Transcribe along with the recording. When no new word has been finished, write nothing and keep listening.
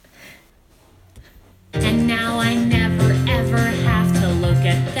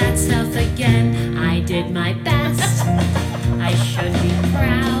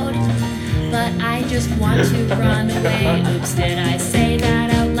want to run away. Oops, did I say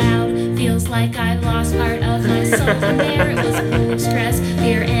that out loud? Feels like I lost part of my soul in there. It was full of stress,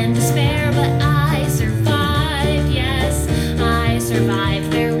 fear, and despair, but I survived. Yes, I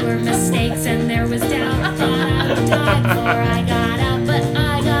survived. There were mistakes and there was doubt. I thought I would die before I got out, but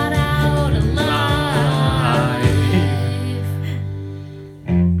I got out alive.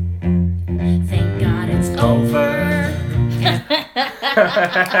 Thank God it's over.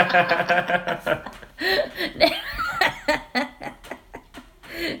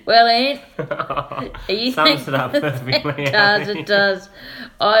 Well, Ant, Sums it up perfectly. It does.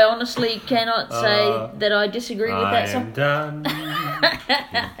 I honestly cannot say that I disagree with that I song. am done.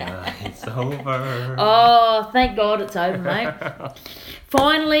 It's over. Oh, thank God it's over, mate.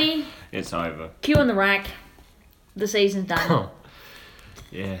 Finally, It's over. cue on the rack. The season's done.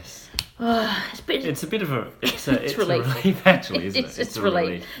 Yes. It's It's a bit of a it's a relief. relief actually, isn't it? It's a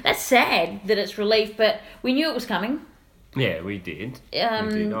relief. That's sad that it's relief, but we knew it was coming. Yeah, we did. You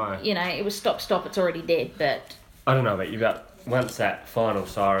know, it was stop, it's already dead, but I don't know about you, but once that final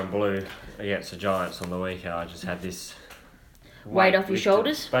siren blew against the Giants on the weekend, I just had this Weight off your lifted.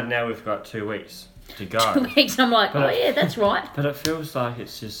 shoulders? But now we've got 2 weeks to go. 2 weeks I'm like, But oh it- yeah, that's right. But it feels like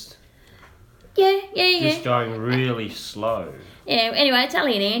it's just Yeah. going really slow. Yeah, anyway, it's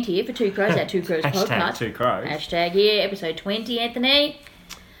Ali and Ant here for Two Crows, that Two Crows Hashtag podcast. 2 Crows. Hashtag, yeah, episode 20, Anthony.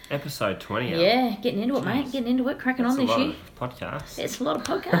 Episode 20. Yeah, getting into it, mate. Jeez. Getting into it, cracking That's on a this lot year. of podcasts. It's a lot of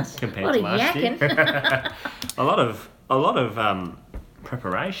podcasts. Compared a lot to of last year. yakking. a lot of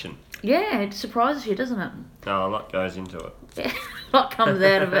preparation. Yeah, it surprises you, doesn't it? No, a lot goes into it. Yeah, a lot comes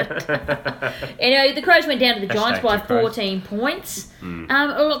out of it. Anyway, the Crows went down to the Giants Hashtag by Two Crows. 14 points.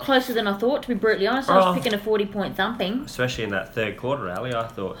 A lot closer than I thought, to be brutally honest. I was picking a 40-point thumping. Especially in that third quarter rally, I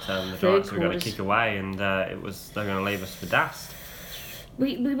thought the Third Giants were going quarters. to kick away, and they're going to leave us for dust.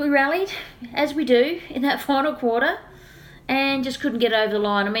 We rallied, as we do, in that final quarter. And just couldn't get over the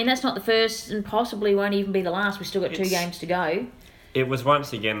line. I mean, that's not the first and possibly won't even be the last. We've still got 2 games to go. It was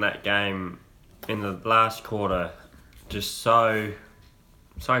once again that game in the last quarter, just so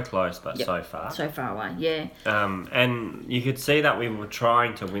close but Yep. so far. So far away, yeah. And you could see that we were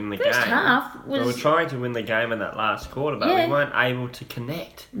trying to win the First game. half was... We were trying to win the game in that last quarter, but Yeah. we weren't able to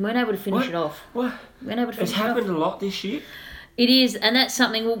connect. We weren't able to finish What? it off. What? We weren't able to finish It's it off. happened a lot this year. It is, and that's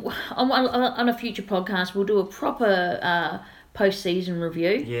something on a future podcast we'll do a proper post-season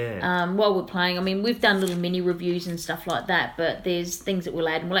review. Yeah. While we're playing, I mean, we've done little mini reviews and stuff like that, but there's things that we'll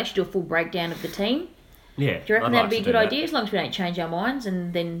add, and we'll actually do a full breakdown of the team. Yeah. Do you reckon I'd that'd like be a to good do that. idea? As long as we don't change our minds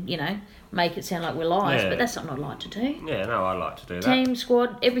and then, make it sound like we're lies. Yeah. But that's something I'd like to do. Yeah, no, I'd like to do that. Team,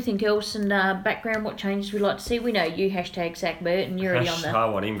 squad, everything else, and background, what changes we'd like to see. We know you, hashtag Zach Burt, and you're already on the... I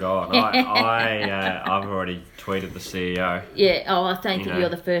want him gone. I've already tweeted the CEO. Yeah, I think You that know, you're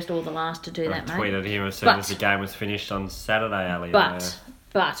the first or the last to do I that, mate. tweeted him as soon But- as the game was finished on Saturday, Ali.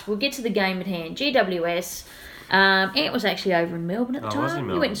 But we'll get to the game at hand. GWS. Ant was actually over in Melbourne at the I time. was in You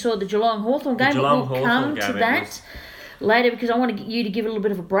Melbourne. went and saw the Geelong Hawthorn game. Geelong We'll Hawthorn come game, to it that was- later because I want you to give it a little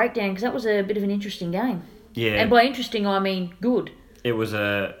bit of a breakdown because that was a bit of an interesting game. Yeah. And by interesting, I mean good. It was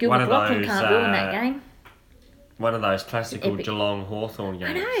one Gilbert of Lachlan those can't ruin that game. one of those classical Epic. Geelong Hawthorn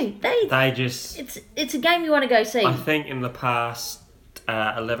games. I know. They just. It's a game you want to go see. I think in the past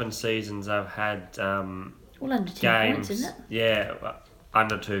 11 seasons I've had Well, under 10 games. points, isn't it? Yeah,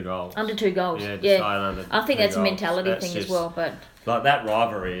 under 2 goals. Under 2 goals. Yeah, Yeah. decided under I think 2 that's a goals. mentality That's thing as just- well, but Like that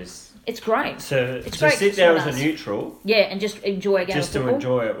rivalry is. it's great. To great sit to there support as a us. neutral, Yeah, and just enjoy a game just of to football.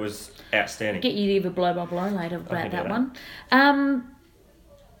 enjoy it was outstanding. Get you to give a blow by blow later can about do that that. one.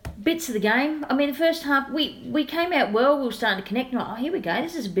 Bits of the game. I mean, the first half, we came out well. We were starting to connect. And, here we go.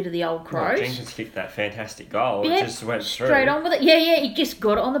 This is a bit of the old Crows. Jenkins kicked that fantastic goal. Yeah, It just went through. straight on with it. Yeah, he just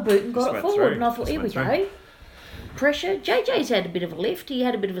got it on the boot and Just got it went forward. through. And I thought, Just here we went go. Pressure. JJ's had a bit of a lift. He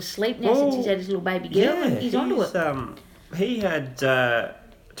had a bit of a sleep now since he's had his little baby girl. Yeah, And he's onto it. He had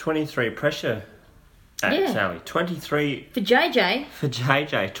 23 pressure acts, Yeah. Sally. 23 For JJ, for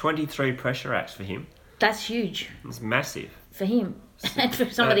JJ. 23 pressure acts for him. that's huge It's massive. for him. And for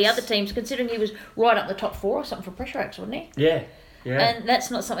some of the That's- other teams, considering he was right up the top 4 or something for pressure acts, wasn't he? Yeah. Yeah. And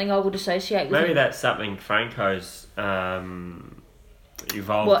that's not something I would associate with Maybe him. that's something Franco's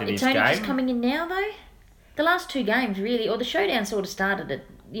evolved What, in it's his only game. just coming in now, though? The last 2 games, really, or the showdown sort of started at,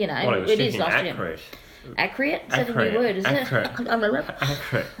 Well, it was it is thinking last year. accurate. Accurate? Is that a Accurate. new word, is Accurate. it? I'm a rep.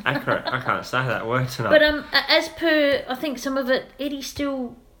 Accurate. I can't say that word tonight. But as per, I think some of it, Eddie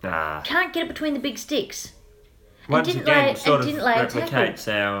still Nah. can't get it between the big sticks. Once didn't again, lay- sort and of didn't lay a tackle. replicates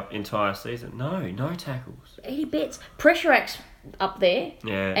our entire season. No tackles. Eddie Betts. Pressure acts up there.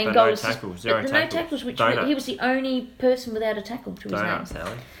 Yeah, and but goals. no tackles. Zero no tackles. tackles, which Donut. he was the only person without a tackle to his name.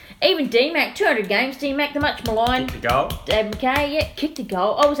 Sally. Even D-Mac, 200 games, D-Mac, the much maligned Kick the goal. Dave McKay, yeah, kicked a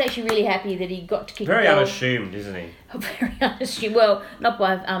goal. I was actually really happy that he got to kick Very a goal. unassuming, isn't he? Very unassuming. Well, not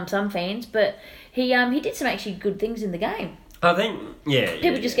by some fans, but he did some actually good things in the game. I think, yeah.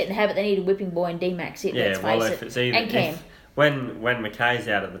 People just get in the habit they need a whipping boy and D-Mac, let's Yeah, well, face if it. it's either... And Cam. When McKay's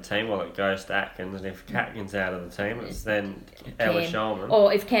out of the team, well, it goes to Atkins, and if Atkins out of the team, it's then Ella Shulman.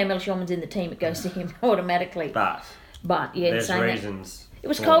 Or if Cam Ella-Shulman's in the team, it goes to him automatically. But Yeah, there's saying reasons. that, it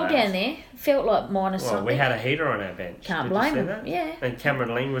was for cold that. down there. Felt like minus Well, something. we had a heater on our bench. Can't Did you blame see him, that? yeah. And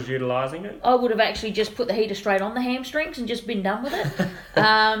Cameron Ling was utilising it. I would have actually just put the heater straight on the hamstrings and just been done with it,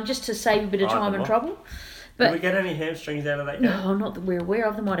 just to save a bit of Hide time them and off. trouble. Did we get any hamstrings out of that game? No, not that we're aware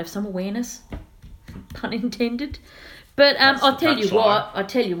of. They might have some awareness, pun intended. But That's I'll the tell you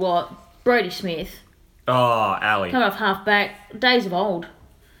touchline. what. Brody Smith, Oh, Ali. coming off half back, days of old.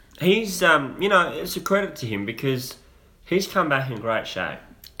 He's, it's a credit to him because he's come back in great shape.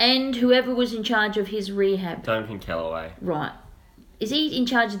 And whoever was in charge of his rehab, Duncan Callaway. right? Is he in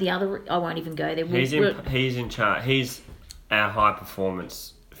charge of the other? I won't even go there. He's in charge. He's our high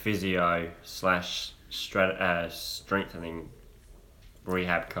performance physio / strengthening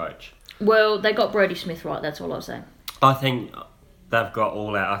rehab coach. Well, they got Brody Smith right. That's all I'll say. I think they've got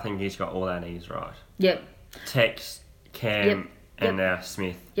all our. I think he's got all our needs right. Yep. Tex, Cam, Yep. and now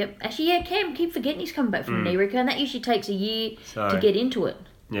Smith. Yep. Actually, yeah, Cam, keep forgetting he's coming back from knee recur, and that usually takes a year So- to get into it.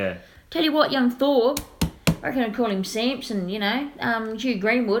 Yeah. Tell you what, young Thor, I reckon I'd call him Samson, Hugh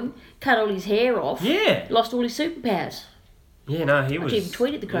Greenwood, cut all his hair off, Yeah. lost all his superpowers. Yeah. No, he was. even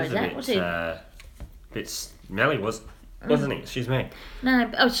tweeted the he was crows a out, bit, was he? Bit smelly, wasn't he? Excuse me. No,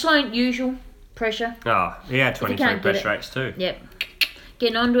 Sloan, usual, pressure. Oh, he had 23 can't get pressure it. acts too. Yep.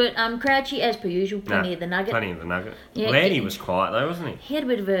 Getting onto it. Crouchy, as per usual, plenty No, of the nugget. Plenty of the nugget. Yeah, Laddie getting- was quiet though, wasn't he? He had a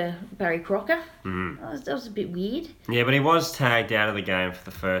bit of a Barry Crocker. Mm-hmm. That was a bit weird. Yeah, but he was tagged out of the game for the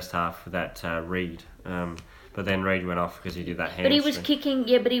first half with that Reed. But then Reed went off because he did that hamstring. But he was kicking,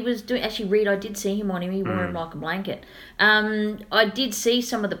 but he was doing. Actually, Reed, I did see him on him. He wore him like a blanket. I did see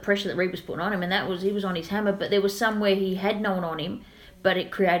some of the pressure that Reed was putting on him, and he was on his hammer. But there was some where he had no one on him, but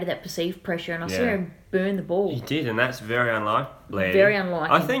it created that perceived pressure, and I saw Yeah. him burn the ball. He did, and that's very unlike Laddie. Very unlike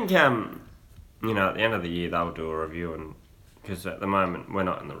I him. think, at the end of the year they'll do a review, and because at the moment we're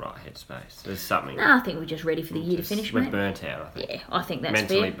not in the right headspace. There's something. No, I think we're just ready for the year to finish, We're mate. burnt out. I think. Yeah, I think that's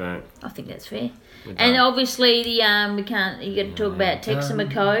Mentally fair. burnt. I think that's fair. We're And done. obviously we can't. You got to talk about Tex and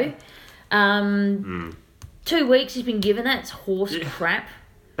McCo. 2 weeks he's been given. That's horse Yeah. crap.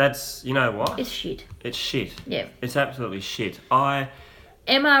 That's what? It's shit. It's shit. Yeah. It's absolutely shit.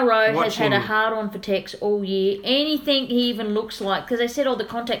 MRO has had a Watching- hard on for Tex all year. Anything he even looks like, because they said all the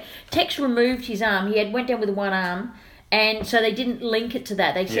contact. Tex removed his arm. He went down with one arm, and so they didn't link it to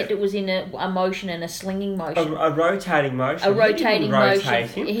that. They said Yeah. it was in a motion and a slinging motion. A rotating motion. A He rotating didn't rotate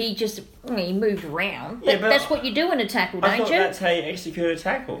motion. him. He moved around. Yeah, But but that's what you do in a tackle, I don't thought you? that's how you execute a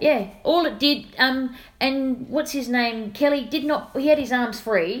tackle. Yeah, all it did, and what's his name? Kelly did not. He had his arms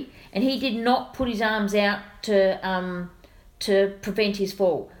free, and he did not put his arms out to prevent his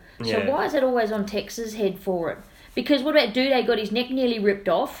fall. So Yeah. why is it always on Tex's head for it? Because what about Duday? Got his neck nearly ripped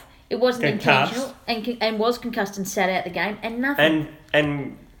off. It wasn't Concussed. intentional, and was concussed and sat out the game, and nothing.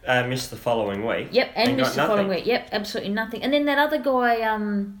 And missed the following week. Yep, and got missed the following nothing. week. Yep, absolutely nothing. And then that other guy,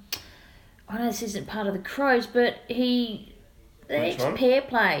 I know this isn't part of the Crows, but the Which one? ex-pair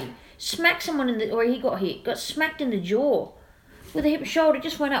play, smacked someone or he got hit, got smacked in the jaw with a hip and shoulder,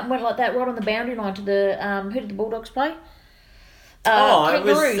 just went up and went like that right on the boundary line to the, who did the Bulldogs play? It was,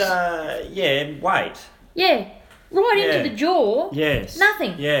 Kangaroos. wait. Yeah, right Yeah. into the jaw. Yes.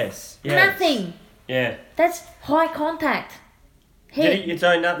 Nothing. Yes. Nothing. Yeah. That's high contact. Head. You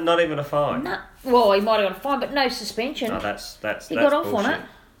don't, not even a fine. No, well, he might have got a fine, but no suspension. No, that's He that's got off on bullshit it.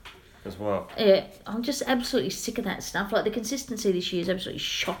 as well. Yeah, I'm just absolutely sick of that stuff. Like, the consistency this year is absolutely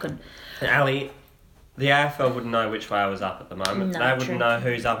shocking. Ali, the AFL wouldn't know which way I was up at the moment. No, they wouldn't true. know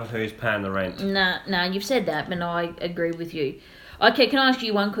who's up and who's paying the rent. No, you've said that, but I agree with you. Okay, can I ask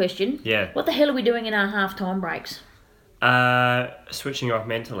you one question? Yeah. What the hell are we doing in our half-time breaks? Switching off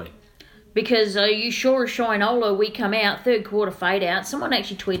mentally. Because are you sure as Shinola we come out, third quarter fade out? Someone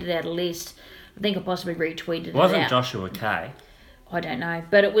actually tweeted out a list. I think I possibly retweeted it Wasn't out. Joshua Kay? I don't know.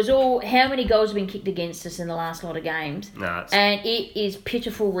 But it was all, how many goals have been kicked against us in the last lot of games? No, it's And it is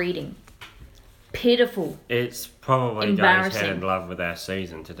pitiful reading. Pitiful. it's probably goes Embarrassing. hand in glove with our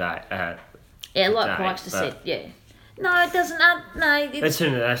season today. Yeah, like Today, Clarkster but- said, yeah. No, it doesn't, no. That's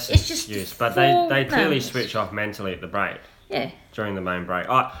an It's just excuse, but full they clearly numbers. switch off mentally at the break, Yeah. during the main break.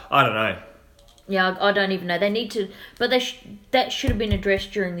 I don't know. Yeah, I don't even know. They need to, but that should have been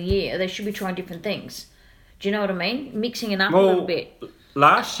addressed during the year. They should be trying different things. Do you know what I mean? Mixing it up a little bit.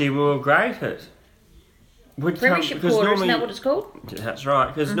 last year we were great at. Premiership quarter, isn't that what it's called? That's right,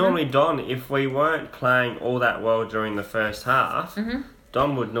 because normally Don, if we weren't playing all that well during the first half,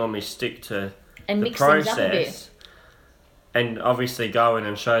 Don would normally stick to And the mix things up a bit. process and obviously go in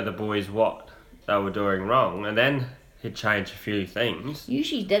and show the boys what they were doing wrong, and then he'd change a few things.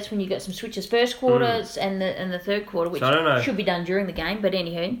 Usually that's when you got some switches. First quarters and the third quarter, which So I don't know. should be done during the game, but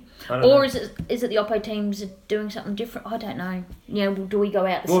anywho. I don't Or know. is it the Oppo teams doing something different? I don't know. You know, do we go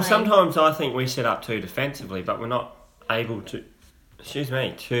out the Well, same? sometimes I think we set up too defensively, but we're not able to,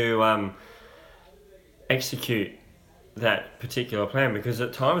 execute that particular plan, because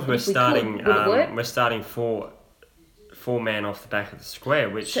at times we're If we could, starting would it work? we're starting four man off the back of the square,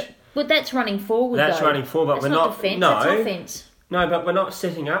 which But that's running forward. That's though. running forward, but That's we're not- defense. no. That's offense no, but we're not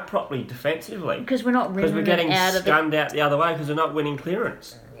setting up properly defensively because we're not because we're running getting it out of the. scummed out the other way because we're not winning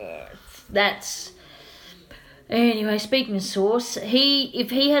clearance. That's anyway. Speaking of Sauce,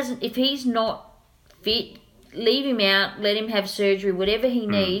 if he's not fit, leave him out. Let him have surgery, whatever he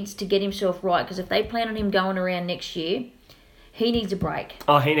needs to get himself right. Because if they plan on him going around next year, he needs a break.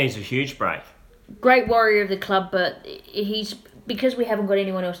 Oh, he needs a huge break. Great warrior of the club, but he's because we haven't got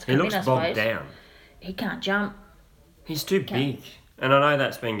anyone else to He come looks in. I bogged suppose down. he can't jump. He's too big, and I know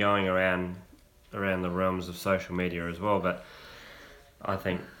that's been going around the realms of social media as well. But I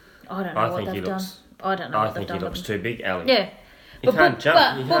think I don't know what they've done. I don't know I what they've think he done. looks too big, Ali. Yeah. He can't jump.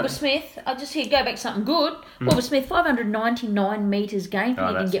 But He Bobber can't- Smith, I'll just here go back to something good. Bobber Smith, 599 metres gained. Oh,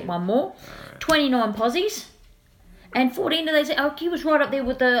 He can that's get good. one more. 29 posies. And 14 of those. Oh, he was right up there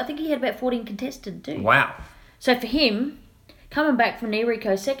with I think he had about 14 contested too. Wow. So for him, coming back from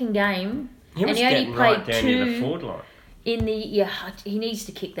Nerico's second game, He was and he only getting played right down near the two forward line. in the. He needs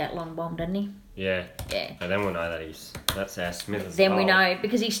to kick that long bomb, doesn't he? Yeah. Yeah. And then we'll know that that's our Smith. as Then we well. know,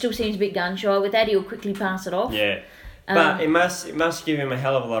 because he still seems a bit gun shy. With that, he'll quickly pass it off. Yeah. But it must give him a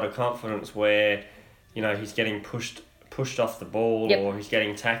hell of a lot of confidence where, he's getting pushed off the ball Yep. or he's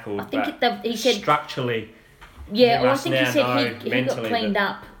getting tackled. I think but he said. structurally, Yeah, he well, I must think he now said know he got mentally cleaned that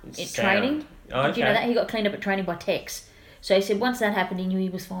up it's at sound. training. Oh, Did you know okay. that? He got cleaned up at training by Tex. So he said once that happened, he knew he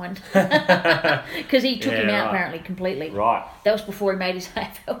was fine. Because he took Yeah, him out right. apparently completely. right. That was before he made his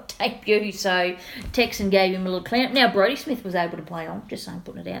AFL debut. So Texan gave him a little clean up. Now Brodie Smith was able to play on. Just saying,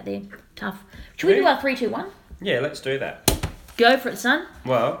 putting it out there. Tough. Should we do our 3-2-1? Yeah, let's do that. Go for it, son.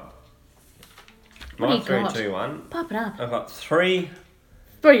 Well, What my do you got? 3, 2, 1. Pop it up. I've got three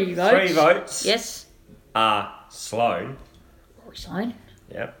 3 votes. votes. Yes. Are Sloan. Rory Sloane.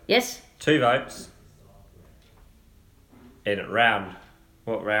 Yep. Yes. 2 votes. In round,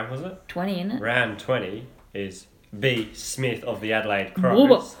 what round was it? 20 in it. Round 20 is B. Smith of the Adelaide Booba.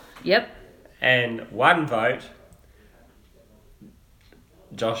 Crows. Yep. And 1 vote,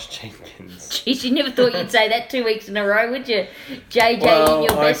 Josh Jenkins. Jeez, you never thought you'd say that 2 weeks in a row, would you? JJ in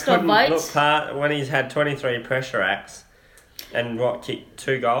your best of couldn't votes. look past when he's had 23 pressure acts and kicked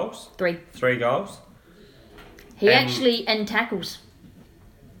 2 goals, 3. 3 goals. He And- actually, and tackles.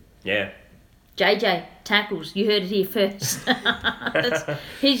 Yeah. JJ, tackles. You heard it here first.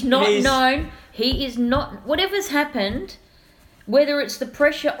 He's not He's- known. He is not. Whatever's happened, whether it's the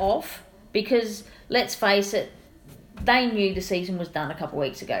pressure off, because let's face it, they knew the season was done a couple of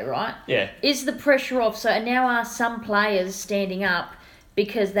weeks ago, right? Yeah. Is the pressure off? So now are some players standing up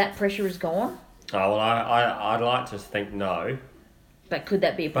because that pressure is gone? Oh, well, I'd like to think no, But could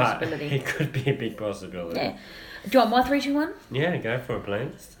that be a but possibility? it could be a big possibility. Yeah. Do you want my 3, 2, 1? Yeah, go for it,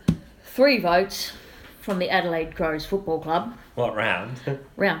 please. 3 votes from the Adelaide Crows Football Club, What round?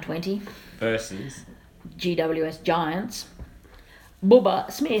 round 20. Versus. GWS Giants.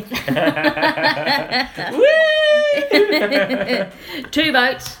 Bubba Smith. 2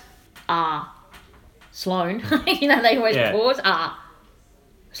 votes are Sloane. You know, they always Yeah. pause.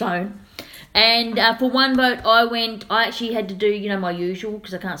 Sloane. And for 1 vote, I actually had to do, my usual,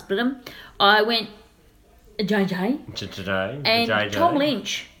 because I can't split them. I went JJ Today. and JJ. Tom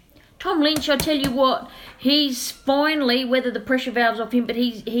Lynch. Tom Lynch, I tell you what, he's finally, whether the pressure valve's off him, but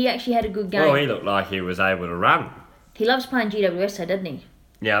he actually had a good game. Well, he looked like he was able to run. He loves playing GWS, though, doesn't he?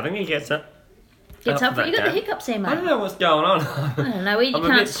 Yeah, I think he gets it. Gets up for it. You got the that game. hiccups there, I mate. don't know what's going on. I don't know. You I'm a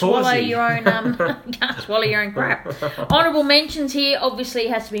can't bit swallow pawsy. your own. You can't swallow your own crap. Honourable mentions here obviously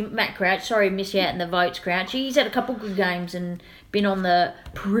has to be Matt Crouch. Sorry, miss you out in the votes, Crouch. He's had a couple good games and been on the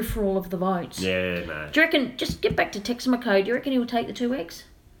peripheral of the votes. Yeah, no. Do you reckon? Just get back to Texamaco. Do you reckon he'll take the 2 weeks?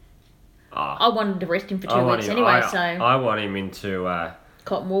 Oh, I wanted to rest him for 2 I want weeks him- anyway. I So I want him into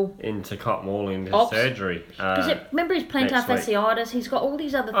Cotton wool. into cotton wool into Ops. surgery. Because remember he's plantar next week. fasciitis. He's got all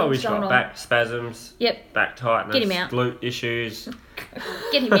these other things He's going got on. back spasms. Yep. Back tightness. Get him out. Glute issues.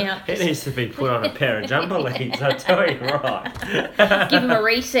 Get him out. He needs to be put on a pair of jumper leads, I tell you right. Give him a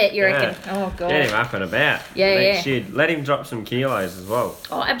reset, you reckon? Yeah. Oh, God. Get him up and about. Yeah, next yeah. year. Let him drop some kilos as well.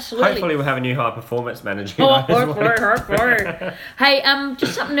 Oh, absolutely. Hopefully we'll have a new high performance manager. Oh, next week. Hey,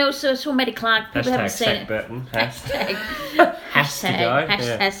 just something else. I saw Maddie Clark. People haven't Hashtag seen Sack it. Burton. Hashtag. Has to go.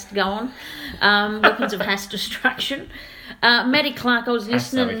 Yeah. Has to go on. Weapons of mass destruction. Maddie Clark, I was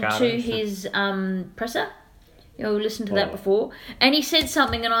listening to avocados. his presser. Listened to that before. And he said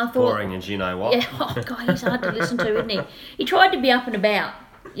something and I thought... Boring as you know what. Yeah, oh God, he's hard to listen to, isn't he? He tried to be up and about.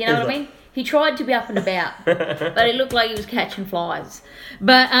 You know what I mean? He tried to be up and about, but it looked like he was catching flies.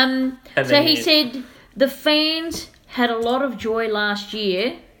 But so then he said the fans had a lot of joy last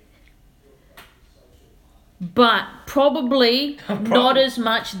year, but probably not as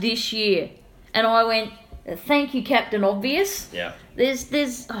much this year. And I went, thank you, Captain Obvious. Yeah.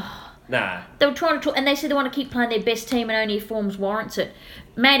 There's. Nah. They were trying to talk, and they said they want to keep playing their best team and only if forms warrants it.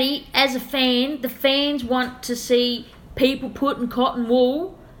 Maddie, as a fan, the fans want to see people putting cotton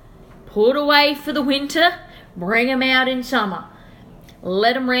wool, put away for the winter, bring them out in summer.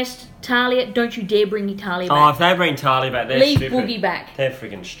 Let them rest. Talia, don't you dare bring your Talia Oh, back. if they bring Talia back, they're Leave stupid. Boogie back. They're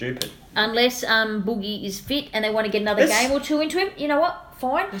freaking stupid. Unless Boogie is fit and they want to get another game or two into him, you know what?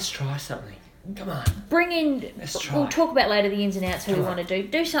 Fine. Let's try something. Come on. Bring in... Let's try. We'll talk about later the ins and outs who we want to do.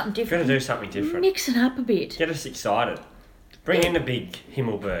 Do something We're different. going to do something different. Mix it up a bit. Get us excited. Bring in a big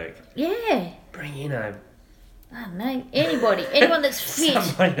Himmelberg. Yeah. Bring in a... I don't know. Anybody. Anyone that's fit.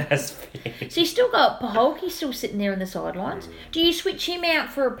 Somebody that's fit. So you still got Paholke still sitting there on the sidelines. Do you switch him out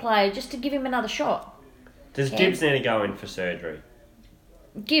for a player just to give him another shot? Does Gibbs need to go in for surgery?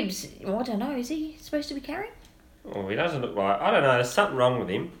 Gibbs, I don't know. Is he supposed to be carrying? Oh, he doesn't look like... I don't know. There's something wrong with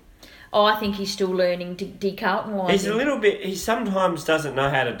him. Oh, I think he's still learning to Carlton-wise. He's a little bit... He sometimes doesn't know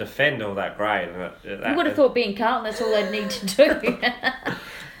how to defend all that great. You would have thought being Carlton, that's all they'd need to do.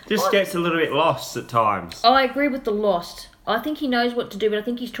 Just gets a little bit lost at times. I agree with the lost. I think he knows what to do, but I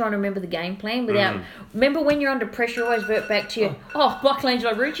think he's trying to remember the game plan without... Remember when you're under pressure, always revert back to your... Oh,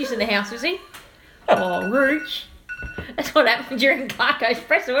 Michelangelo Rucci's in the house, is he? Oh, Rucci. That's what happened during Clarko's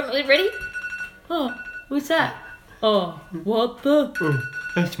presser, wasn't it? Ready? Oh, what's that? Oh, what the...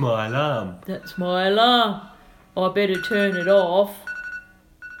 That's my alarm. That's my alarm. I better turn it off.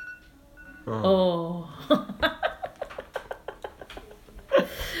 Oh.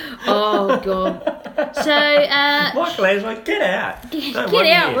 Oh, God. So, Michelangelo, get out. Get Don't want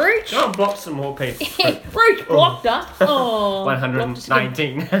out, you here. Rooch. Go and block some more people. Roach blocked her. Oh.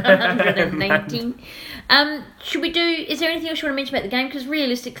 119. 119. Should we do... Is there anything else you want to mention about the game? Because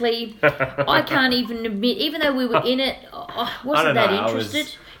realistically, I can't even admit... Even though we were in it, I wasn't that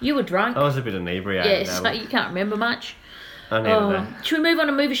interested. You were drunk. I was a bit inebriated. Yeah, so you can't remember much. I needed that. Should we move on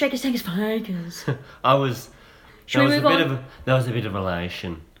to Movie Shakers, Takers, Fakers? I was... Should we move on? There was a bit of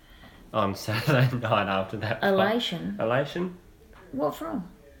elation on Saturday night after that. Elation? Elation? What from?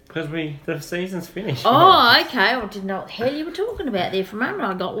 Because the season's finished. Oh, okay. I didn't know what the hell you were talking about there for a moment.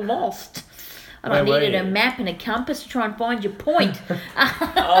 I got lost. And I Where were needed a you? map and a compass to try and find your point.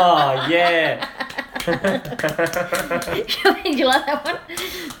 Oh, yeah. Did you like that one?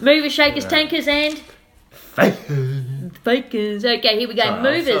 Movers, Shakers, Tankers, and... Fakers. Okay, here we go. Sorry,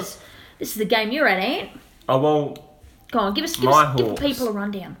 Movers. This is the game you're at, Ant. Oh, well... Go on, give the Hawks. people a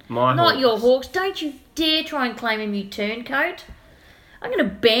rundown. My Not Hawks. your Hawks. Don't you dare try and claim him, you turncoat. I'm going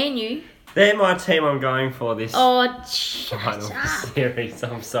to ban you. They're my team I'm going for this Oh, shut final up. series.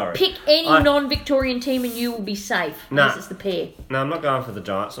 I'm sorry. Pick any I- non-Victorian team and you will be safe. Nah. Unless it's the pair. No, I'm not going for the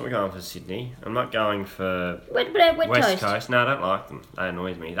Giants. I'm not going for Sydney. I'm not going for Wet West toast. Coast. No, I don't like them. They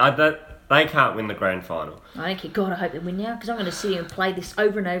annoy me. They can't win the grand final. I don't care. God, I hope they win now because I'm going to sit here and play this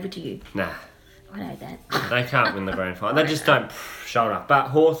over and over to you. Nah, I know that. they can't win the grand final. They just don't show up. But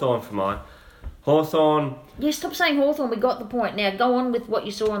Hawthorn for mine. Hawthorn. Yeah, stop saying Hawthorn. We got the point. Now go on with what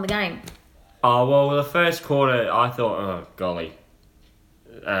you saw on the game. Oh, well, the first quarter, I thought, oh, golly.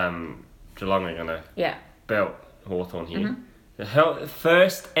 Geelong are going to Yeah. belt Hawthorn here. The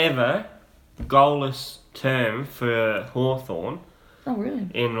first ever goalless term for Hawthorn Oh, really?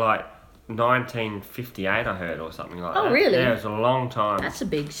 in like 1958, I heard, or something like that. Oh, really? Yeah, it was a long time. That's a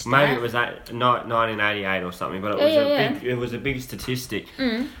big stat. Maybe it was 1988 or something, but it was a big statistic.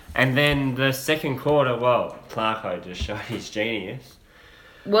 And then the second quarter, well, Clarko just showed his genius.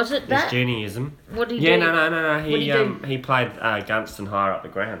 Was it His that? geniusm. What did he Yeah, do? no. What'd he do? He played Gunston higher up the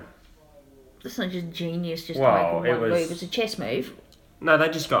ground. That's not just genius, just Well, making one it was- move. It's a chess move. No, they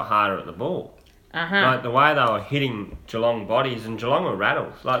just got harder at the ball. Like the way they were hitting Geelong bodies, and Geelong were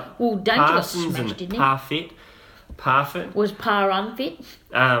rattled. Like Well, Dangerous Parsons smashed, and didn't he? Parfit. Was Parr unfit?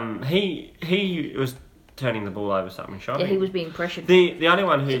 He was turning the ball over something shot. Yeah, he was being pressured. The only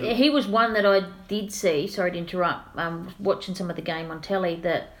one who He was one that I did see, sorry to interrupt, watching some of the game on telly,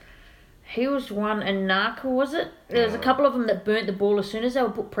 that he was one, and Narca, was it? There was a couple of them that burnt the ball as soon as they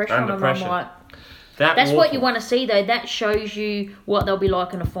would put pressure on Under them. pressure. I'm like, that's what you want to see, though. That shows you what they'll be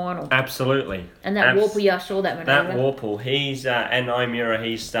like in a final. Absolutely. And that Warple, yeah, I saw that That manoeuvre. Warple, he's and Imura,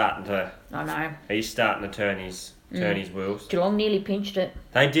 he's starting to turn his wheels. Geelong nearly pinched it.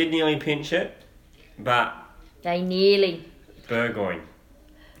 They did nearly pinch it, but They nearly. Burgoyne,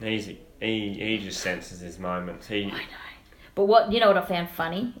 he just senses his moments. I know. But what I found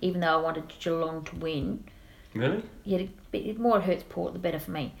funny, even though I wanted Geelong to win, Really? yeah, the more it hurts Port, the better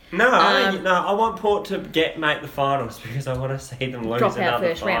for me. No, I want Port to make the finals because I want to see them lose Drop out another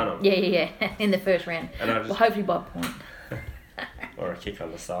first final. round. Yeah, in the first round. And I just- Well, hopefully by a point. Or a kick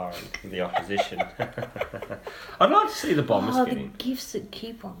on the siren for the opposition. I'd like to see the Bombers Oh, get the in. gifts that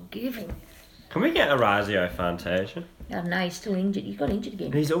keep on giving. Can we get Orazio Fantasia? Oh, no, he's still injured. He got injured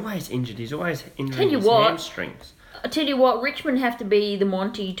again. He's always injured. He's always Tell injuring you his what. hamstrings. I tell you what, Richmond have to be the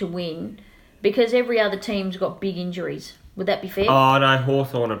Monty to win because every other team's got big injuries. Would that be fair? Oh no,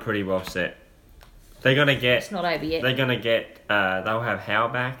 Hawthorn are pretty well set. They're gonna get. It's not over yet. They're gonna get. They'll have Howe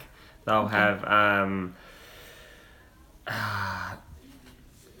back. They'll have.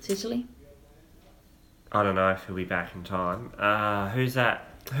 Sicily? I don't know if he'll be back in time. Who's that?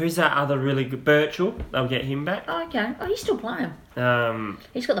 Who's that other really good Birchall? They'll get him back. Oh, okay. Oh, he's still playing.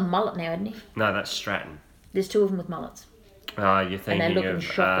 He's got the mullet now, hasn't he? No, that's Stratton. There's two of them with mullets. You're thinking looking of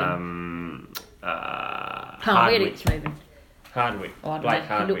shocking. Hardwick. Hardwick's moving. Hardwick. Oh, I don't Blake know. He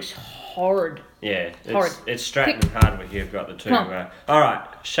Hardwick. looks horrid. Yeah, Horrid. it's Stratton and Hardwick. You've got the two. Come on. All right,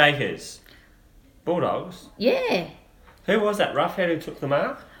 Shakers, Bulldogs. Yeah. Who was that roughhead who took the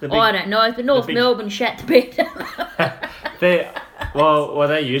mark? The big, I don't know. But North big- Melbourne shat the bed. they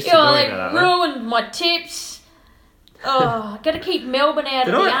used to Oh, doing they that, aren't they? ruined my tips. Oh, got to keep Melbourne out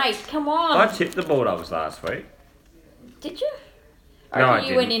Did of I? the 8. Come on. I tipped the Bulldogs last week. Did you? No, I you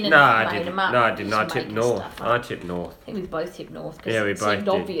didn't. went in and No, I made didn't. them up. No, I didn't. I Just tipped making North. stuff up. I tipped North. I think we both tipped North because Yeah, we it both seemed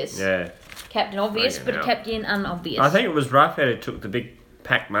did. obvious. Yeah. Captain obvious, Bring it but out. captain unobvious. I think it was Roughhead who took the big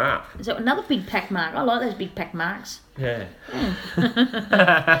pack mark. Is that another big pack mark? I like those big pack marks. Yeah.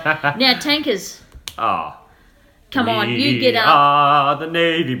 Now, Tankers, Oh. come on, We you get up. are the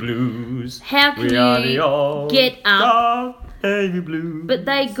Navy Blues. How can We are the you old get up? dark Navy Blues. But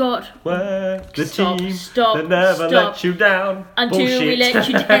they got We're the Stop, team stop, that never stop. let you down. until we Bullshit. let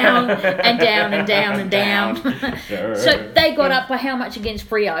you down and down and down and down. So they got up by how much against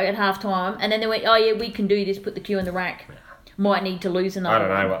Freo at half time, and then they went, oh yeah, we can do this, put the Q in the rack. Might need to lose another I don't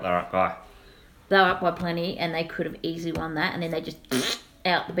know one. what they're up by. They were up by plenty, and they could have easily won that, and then they just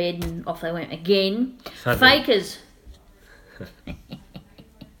out the bed and off they went again. So Fakers.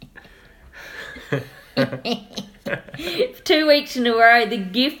 2 weeks in a row, the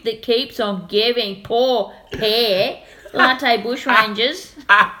gift that keeps on giving. Poor pair. Latte Bushrangers.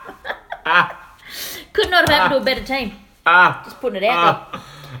 Could not have happened to a better team. Just putting it out there.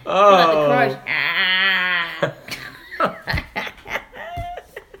 Like the Crows.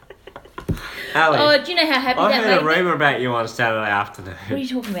 Ali, Oh, do you know how happy I that heard a made me? rumour about you on Saturday afternoon. What are you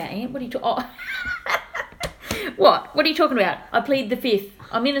talking about, Ant? What are you talking? Oh. What? What are you talking about? I plead the fifth.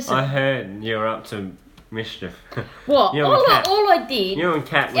 I'm innocent. I heard you were up to mischief. What? You and Kat. All I did. You and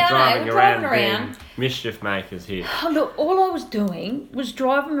Kat were Yeah, I know, driving we're around driving being around. mischief makers here. Oh, look, all I was doing was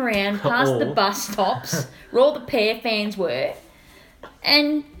driving around past the Oh. bus stops where all the pair fans were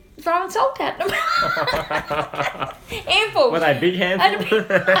and throwing salt at them. Handfuls. Were they big And handfuls?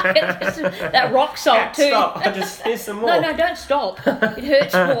 that rock salt too. Stop, I just hear some more. No, don't stop. It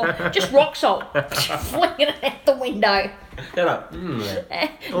hurts more. Just rock salt. Flinging it out the window. They're like, No,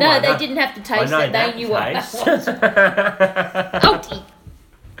 my they God. didn't have to I taste know it. They that knew what taste. that was. Salty.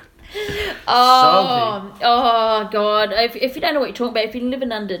 Oh, oh God! If you don't know what you're talking about, if you're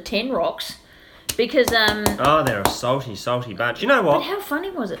living under 10 rocks, because Oh, they're a salty, salty bunch. You know But what? how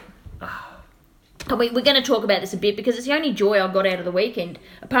funny was it? We're going to talk about this a bit because it's the only joy I got out of the weekend.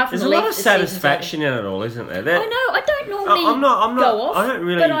 Apart from There's the a lot league, of the season's satisfaction in it all, isn't there? over. I know. I don't normally I'm not. go off, I don't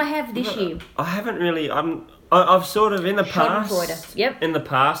really. but I have this year. I haven't really. I've sort of in the past. Schadenfreude. Yep. In the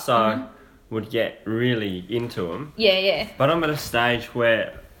past, I would get really into them, Yeah. but I'm at a stage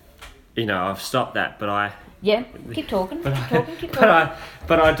where, I've stopped that. But I. Yeah. Keep talking. Keep talking. Keep But talking.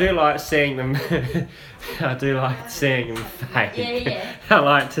 but I do like seeing them. I do like seeing them fade. Yeah. I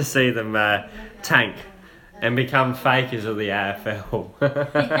like to see them tank and become fakers of the AFL.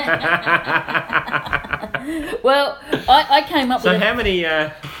 Well, I came up So with how many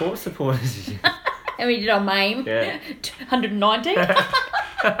Port supporters did you... how many did I maim? Yeah. 190.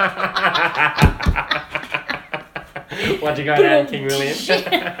 Why'd you go down, King William?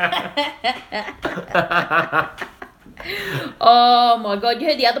 Oh my God! You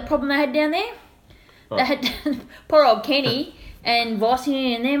heard the other problem they had down there? What? They had poor old Kenny and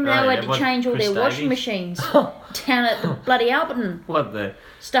Vossi and them. They Oh, had yeah, to what, change all Chris their washing Davies? machines down at the bloody Alberton, What the...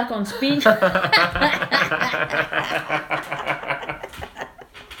 stuck on spin.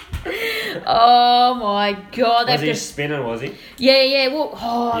 Oh my God! They Was have he to, spinning, was he? yeah.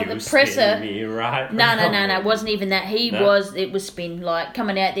 Well, You the was presser. spinning me right. No, it wasn't even that. No? It was spin, like,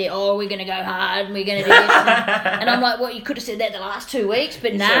 coming out there, oh, we're going to go hard and we're going to do this. And I'm like, well, you could have said that the last 2 weeks,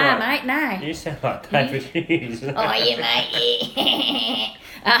 but You nah, sound mate, nah. You sound like David Hughes. Oh, yeah, mate, yeah.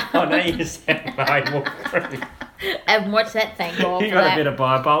 Oh, no, you sound like Wolverine. I haven't watched that, thank God. You for got that. a bit of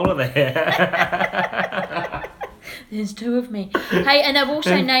bipolar there. There's two of me. Hey, and they've also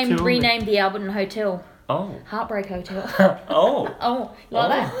There's two of me. renamed the Alberton Hotel Oh. Heartbreak Hotel. Oh. Oh, like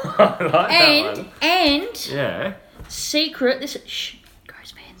that. I like that And, one. and, Yeah. secret, this, shh,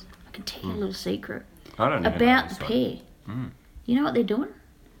 Gross fans, I can tell you a little secret I don't even know about the this one. pair. You know what they're doing?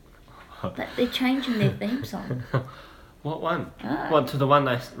 That they're changing their theme song. What one? Ah. What, to the one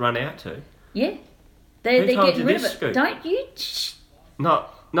they run out to? Yeah. Who They're told getting you rid of this, it. Scoot? Don't you? Shh.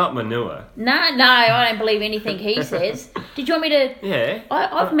 Not manure. No, I don't believe anything he says. Did you want me to? Yeah.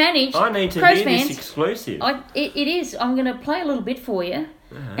 I've managed. I need to Crows hear fans, this exclusive. It is. I'm going to play a little bit for you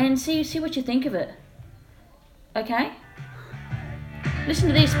and see what you think of it. Okay? Listen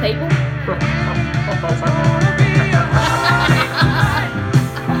to this, people.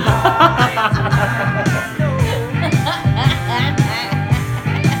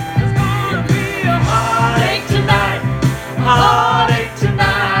 Heartache tonight, heartache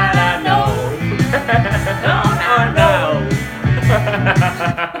tonight, I know.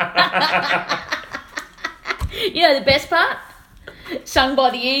 You know the best part? Sung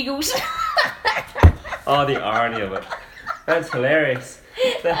by the Eagles. Oh, the irony of it. That's hilarious.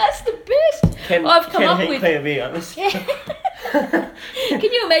 That's the best. I've come up with. be honest? Can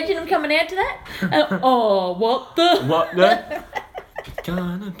you imagine them coming out to that? Oh, what the? What the?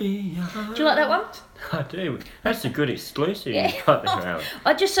 Gonna be Do you like that one? I do. That's a good exclusive Yeah. you've got there, Alan.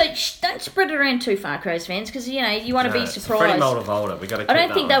 I just say, don't spread it around too far, Crows fans, because you want to be It's Freddie surprised. Mulder. We got to. I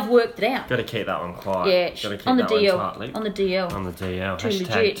don't think they've worked it out. Got to keep that one quiet. Yeah, Gotta keep on the that one DL. tightly. On the DL. On the DL. Too Hashtag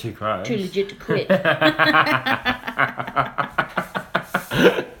legit. Two crows. Too legit to quit.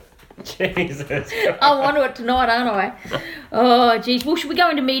 Jesus. I want to it tonight, aren't I? Oh, jeez. Well, should we go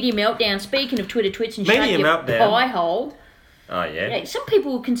into Media Meltdown? Speaking of Twitter twits and Media shut your Meltdown? pie hole. Oh yeah. Yeah, some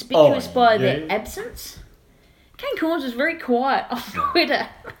people were conspicuous Oh, by yeah. their absence. Kane Corns was very quiet on Twitter.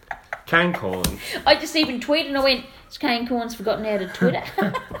 Kane Corns. I just even tweeted and I went, has Kane Corns forgotten how to Twitter?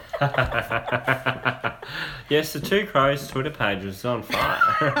 Yes, the Two Crows Twitter page was on fire.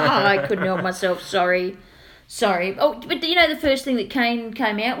 Oh, I couldn't help myself. Sorry. Oh, but you know the first thing that Kane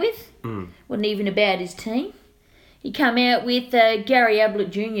came out with? Wasn't even about his team. He came out with Gary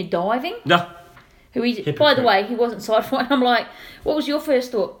Ablett Jr. diving. No. Who is? Hypocrite. By the way, he wasn't sidelined. I'm like, what was your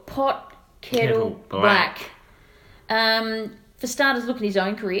first thought? Pot, kettle, black. For starters, look at his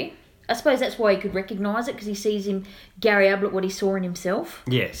own career. I suppose that's why he could recognise it, because he sees Gary Ablett, what he saw in himself.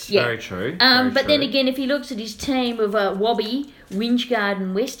 Yes, Yeah. very true. But then again, if he looks at his team of Wobby, Winchgard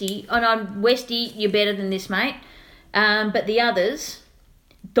and Westy, I know, Westy, you're better than this, mate. But the others,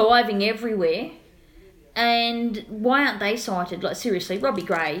 diving everywhere. And why aren't they cited? Like, seriously, Robbie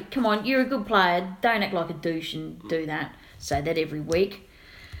Gray, come on, you're a good player. Don't act like a douche and do that. Say that every week.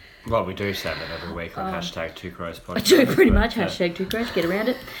 Well, we do say that every week on hashtag Two Crows podcast. I do pretty much. Hashtag 2 Crows, get around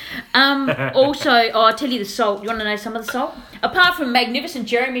it. Also, I'll tell you the salt. You want to know some of the salt? Apart from magnificent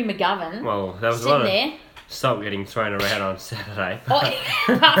Jeremy McGovern Well, there was a sitting lot of there. salt getting thrown around on Saturday. Oh,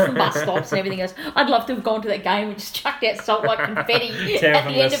 apart from bus stops and everything else. I'd love to have gone to that game and just chucked out salt like confetti Down at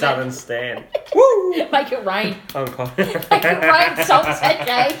from the the end southern of stand. it. Make it rain. I'm calling. Make it rain, salt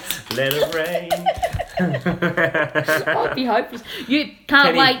sachets. Let it rain. I'd be hopeless. You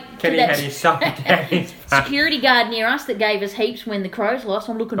can't wait for Kenny that had his salt down his back. security guard near us that gave us heaps when the Crows lost.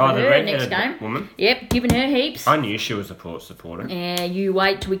 I'm looking for Oh, the her red-headed next game. woman? Yep, giving her heaps. I knew she was a Port supporter. Yeah, you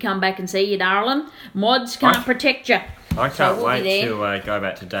wait till we come back and see you, darling. Mods can't protect you. I So can't we'll be wait there. to go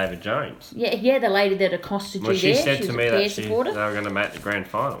back to David Jones. Yeah, the lady that accosted Well, you she there. said She to was me a Care that supporter. they were going to make the grand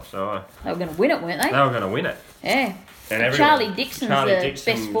final, so They were going to win it, weren't they? they were going to win it. Yeah. And everyone- Charlie Dixon's Charlie the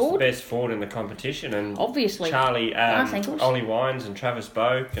Dixon's best forward. best forward in the competition, and Obviously. Charlie, Nice ankles. Ollie Wines and Travis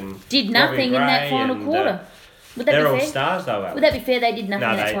Boak and Did Robbie nothing in that Gray final and, quarter. Would that they're be all fair? stars though, Alex. Would that be fair? They did nothing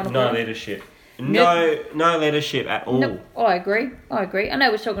in that final no quarter. leadership. Nope. No leadership at all. No, I agree. I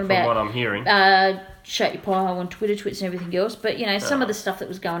know we're talking From what about I'm hearing. Shut Your Pie on Twitter, Twits and everything else, but you know, some of the stuff that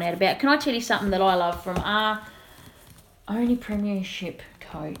was going out about. Can I tell you something that I love from our only premiership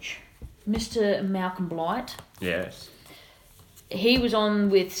coach, Mr. Malcolm Blight? Yes. He was on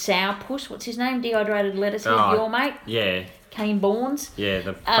with Sourpuss, what's his name? Dehydrated Lettuce, Oh, your mate, Yeah, Kane Bournes. yeah,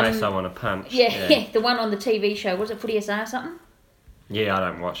 the face I want to punch. Yeah, the one on the TV show. Was it Footy SA or something? Yeah, I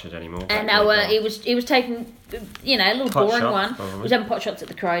don't watch it anymore. And but yeah, it was taking, you know, a little Pot boring shots, one. probably. He was having pot shots at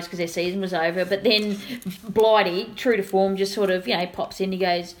the Crows because their season was over. But then Blighty, true to form, just sort of, you know, pops in. He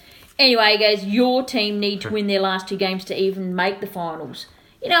goes, anyway, he goes, your team need to win their last 2 games to even make the finals.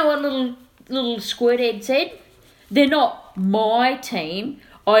 You know what little squirthead said? They're not my team.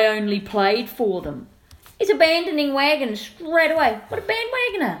 I only played for them. He's abandoning Wagon straight away. What a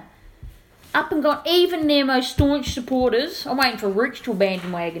bandwagoner. Up and gone. Even their most staunch supporters, I'm waiting for Rich to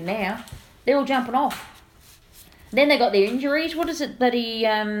abandon Wagon now. They're all jumping off. Then they got their injuries. What is it that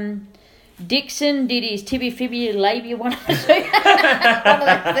Dixon did his tibia labia, one of the two. One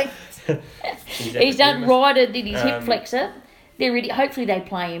of those things. He's done. Ryder did his hip flexor. They're really, hopefully they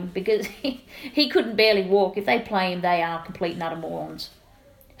play him because he couldn't barely walk. If they play him, they are complete and utter morons.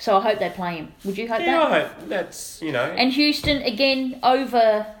 So I hope they play him. Would you hope that? Yeah, I hope that's, you know. And Houston, again,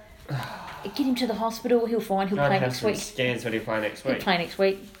 over... Get him to the hospital. He'll play next week. Scans when he play next He'll week. play next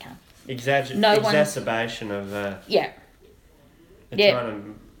week. Exacerbation of Yeah.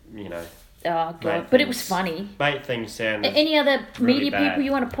 trying to, you know, Oh, God. Make But it was things- funny. make things sound. Any other really media bad. people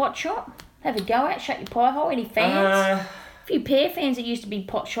you want to pot shot? Have a go at? Shut your pie hole? Any fans? A few pair fans that used to be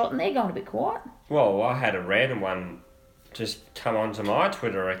pot shot and they're going a bit quiet. Well, I had a random one just come onto my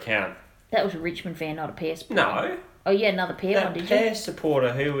Twitter account. That was a Richmond fan, not a pair supporter. No, Oh, yeah, another pair one, that did pair you?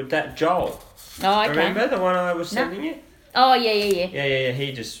 supporter who that Joel. Oh, okay. Remember the one I was sending you? Oh, yeah. Yeah.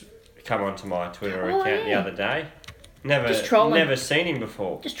 He just come onto my Twitter Oh, account the yeah. other day. Just trolling. Never seen him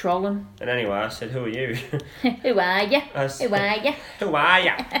before. Just trolling. And anyway, I said, "Who are you?" Who are ya? I Who are ya? Who are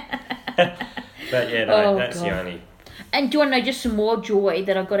ya? But yeah, no, Oh, that's God. the only. And do you want to know just some more joy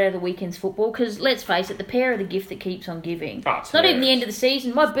that I got out of the weekend's football? Because let's face it, the pair are the gift that keeps on giving. Oh, It's not even the end of the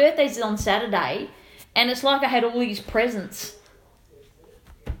season. My birthday's on Saturday, and it's like I had all these presents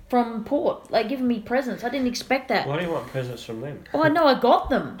from Port. Like, giving me presents. I didn't expect that. Why do you want presents from them? Oh, I know, I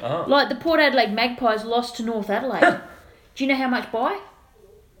got them. Oh. Like, the Port Adelaide Magpies lost to North Adelaide. Do you know how much by?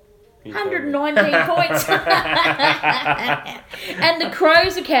 You told me. 119 points. And the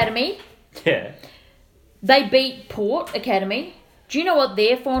Crows Academy, Yeah. they beat Port Academy. Do you know what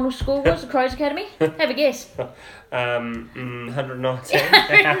their final score was, the Crows Academy? Have a guess. 119.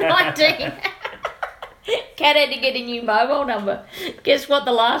 119. Cat had to get a new mobile number. Guess what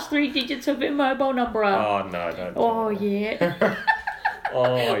the last 3 digits of her mobile number are? Oh no, don't. Oh, yeah.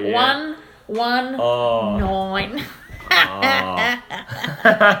 Oh yeah. 119. Oh.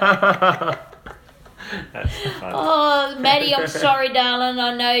 That's fun. Oh, Maddie, I'm sorry, darling.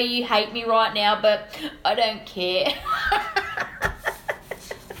 I know you hate me right now, but I don't care.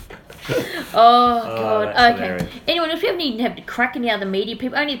 Oh, God. that's Okay. hilarious. Anyone else? We haven't even had to crack any other media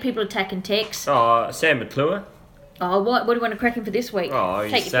people. Only the people attacking Tex. Oh, Sam McClure. Oh, what do you want to crack him for this week? Oh,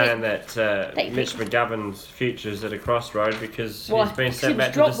 Take he's your saying pick. that Take your Mitch pick. McGovern's future's at a crossroad because Why? he's been 'Cause sent he was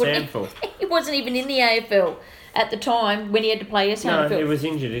back dropped, to the wasn't Sandful. He wasn't even in the AFL at the time when he had to play his No, AFL. he was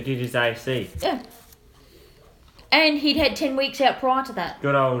injured. He did his AC. Yeah. And he'd had 10 weeks out prior to that.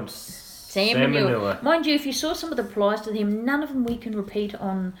 Good old Sam Manure. Manure. Mind you, if you saw some of the replies to him, none of them we can repeat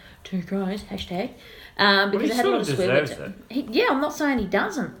on Two Crows, hashtag. Because he it had a lot of sort of swear words. deserves Yeah, I'm not saying he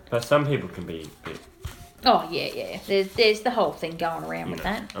doesn't. But some people can be a bit, Oh, yeah. There's the whole thing going around you with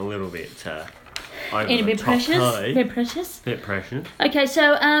know, that. a little bit over And a the bit top, precious. hey? Bit precious. Bit precious. Okay,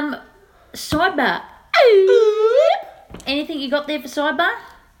 so, sidebar. Anything you got there for sidebar?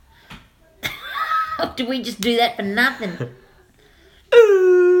 Or do we just do that for nothing?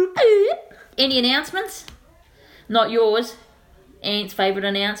 Any announcements? Not yours. Ant's favourite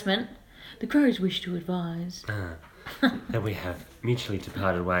announcement. The Crows wish to advise. That we have mutually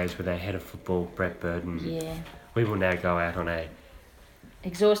departed ways with our head of football, Brett Burden. Yeah. We will now go out on a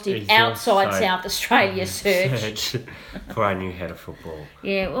Exhaustive outside Exhaustive South Australia search. for our new head of football.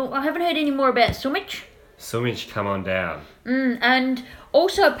 Yeah, well, I haven't heard any more about Sumich. Sumich, come on down. And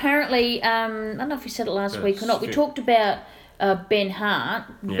Also, apparently, I don't know if we said it last week or not. We talked about Ben Hart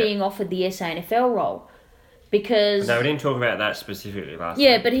being offered the SANFL role because No, we didn't talk about that specifically last week.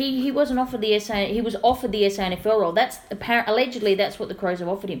 yeah, but he wasn't offered the He was offered the SANFL role. That's allegedly that's what the Crows have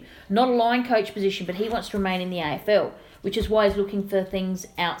offered him. Not a line coach position, but he wants to remain in the AFL, which is why he's looking for things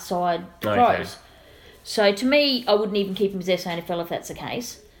outside the Crows. So to me, I wouldn't even keep him as SANFL if that's the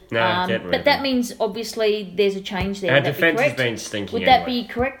case. No, definitely. But that means obviously there's a change there. Our Would that be defence has correct? been stinking. Would that be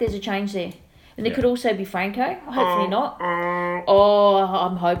correct? There's a change there. And it Yeah. could also be Franco. Hopefully not. Oh,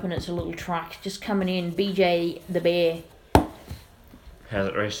 I'm hoping it's a little truck just coming in. BJ the Bear. Has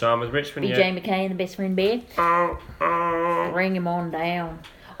it re-signed with Richmond BJ yet? McKay and the best friend Bear. Bring him on down.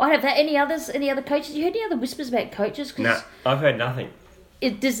 I have that. Any other coaches? You heard any other whispers about coaches? 'Cause No, I've heard nothing.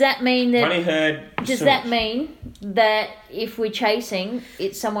 does that mean that... Only heard. Does that mean that if we're chasing,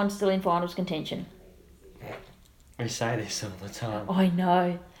 it's someone still in finals contention? We say this all the time. I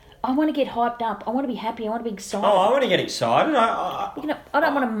know. I want to get hyped up. I want to be happy. I want to be excited. Oh, I want to get excited. I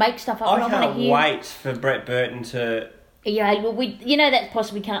don't want to make stuff up. I want to can't hear. wait for Brett Burton to. Yeah, well, that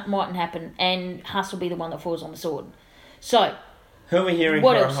possibly mightn't happen, and Huss will be the one that falls on the sword. So, Who are we hearing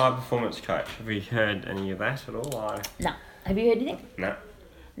What for else? a high performance coach? Have we heard any of that at all? no. Have you heard anything? No.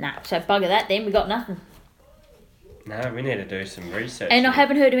 No. So bugger that. Then we got nothing. No, we need to do some research. And I here.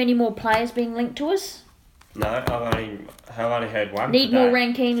 haven't heard of any more players being linked to us. No, I've only heard one. Need today. more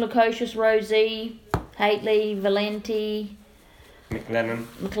Rankine, Lukosius, Rosie, Haitley, Valenti,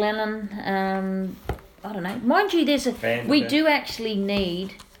 McLennan. I don't know. Mind you, we do actually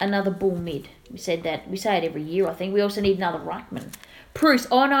need another bull mid. We said that. We say it every year, I think. We also need another ruckman. Bruce.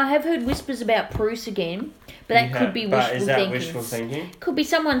 Oh, no, I have heard whispers about Bruce again. But that could be wishful is that thinking. wishful thinking? Could be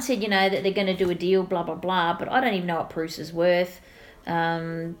someone said, that they're going to do a deal, blah, blah, blah. But I don't even know what Bruce is worth.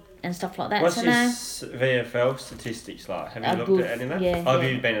 And stuff like that. What's so his VFL statistics like? Have you looked at any of that? Yeah, Have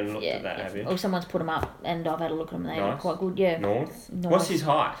you been and looked at that, have you? Or someone's put them up and I've had a look at them. They're Nice. quite good, yeah. North? North. What's his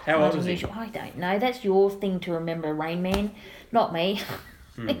height? How old is he? I don't know. That's your thing to remember, Rain Man. Not me.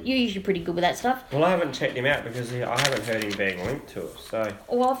 You're usually pretty good with that stuff. Well, I haven't checked him out because I haven't heard him being linked to us, so...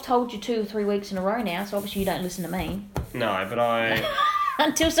 Well, I've told you 2 or 3 weeks in a row now, so obviously you don't listen to me. No, but I...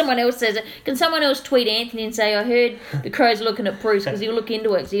 Until someone else says it. Can someone else tweet Anthony and say, I heard the Crows looking at Bruce, because he'll look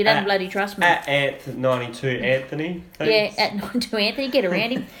into it, so you don't bloody trust me. At Anth92 Anthony. Thanks. Yeah, at 92 Anthony, get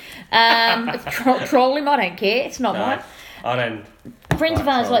around him. Troll him, I don't care, it's not mine. I don't... Friends of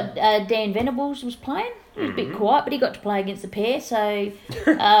ours, trolling. like Dan Venables was playing. He was a bit quiet, but he got to play against the pair. So,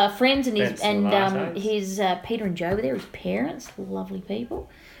 friends and his Peter and Joe were there. His parents, lovely people.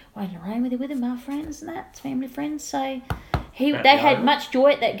 Went around with him, our friends and that, his family friends. So, they had much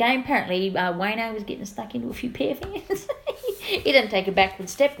joy at that game. Apparently, Wayno was getting stuck into a few pair fans. He didn't take a backward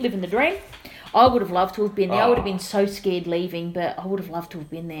step, living the dream. I would have loved to have been there. I would have been so scared leaving, but I would have loved to have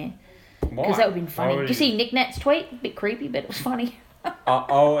been there. Because that would have been funny. Did you see Nick Nat's tweet? A bit creepy, but it was funny.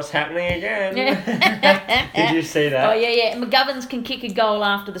 What's happening again? Did you see that? Oh, yeah. McGovern's can kick a goal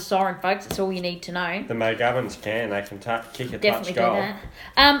after the siren, folks. That's all you need to know. The McGoverns can. They can kick a Definitely touch goal. do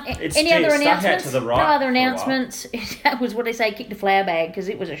that. Any other stuck out announcements? to the right No other for a while. announcements. That was what they say, kick the flower bag, because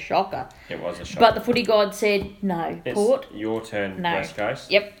it was a shocker. It was a shock. But the footy god said, no. It's Port? your turn, No. West Coast.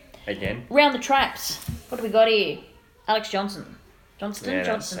 Yep. Again. Round the traps. What do we got here? Alex Johnson. Yeah,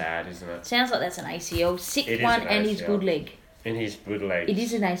 that's sad, isn't it? Sounds like that's an ACL. Sick It is one an and his ACL. good leg. In his good legs. It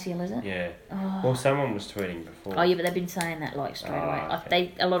is an ACL, is it? Yeah. Oh. Well, someone was tweeting before. Oh, yeah, but they've been saying that straight away.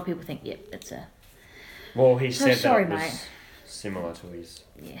 Okay. A lot of people think, yep, it's a... Well, he said sorry, that it was mate. similar to his...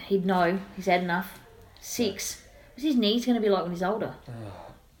 Yeah, he'd know. He's had enough. 6. What's his knees going to be like when he's older?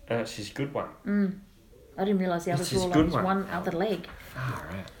 That's his good one. I didn't realise the others his were all good on his one. one other leg. Ah,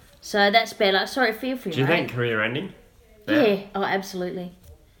 right. So that's better. Sorry, I feel for you, Do you mate. think career ending? Yeah, oh, absolutely.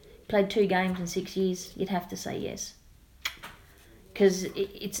 Played 2 games in 6 years. You'd have to say yes. Because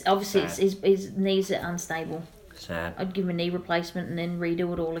it's obviously his knees are unstable. Sad. I'd give him a knee replacement and then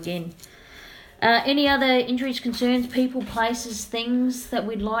redo it all again. Any other injuries, concerns, people, places, things that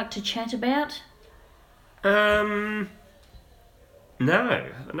we'd like to chat about? No.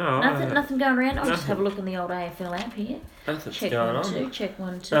 Nothing going around. I'll just have a look in the old AFL app here. Nothing's Check going 1, on. 2. Check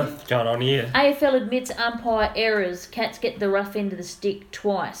 1, 2. Nothing's going on here. AFL admits umpire errors. Cats get the rough end of the stick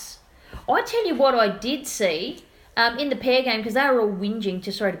twice. I tell you what I did see in the pair game, because they were all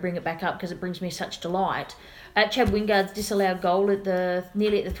whinging, sorry to bring it back up because it brings me such delight, Chad Wingard's disallowed goal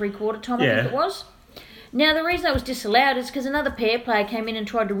nearly at the 3/4 time, I think it was. Now, the reason that was disallowed is because another pair player came in and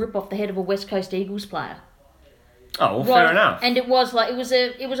tried to rip off the head of a West Coast Eagles player. Oh, well, fair enough. And it was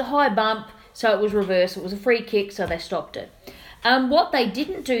a high bump, so it was reversed. It was a free kick, so they stopped it. What they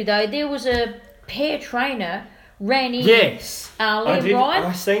didn't do, though, there was a pair trainer ran in. Yes. Liam Ryan.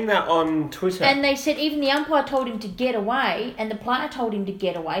 I seen that on Twitter. And they said even the umpire told him to get away, and the player told him to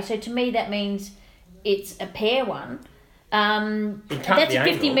get away. So to me, that means it's a pair one. That's a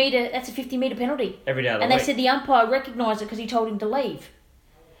 50 metre. That's a 50-metre penalty. Every day of the and week. They said the umpire recognised it because he told him to leave.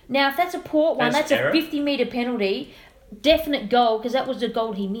 Now, if that's a port one, that's a 50-metre penalty. Definite goal, because that was the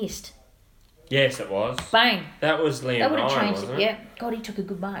goal he missed. Yes, it was. Bang. That was Liam That would have Ryan, changed wasn't it. it? Yeah. God, he took a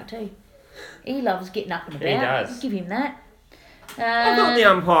good mark too. He loves getting up and about. He does. I'll give him that. I thought the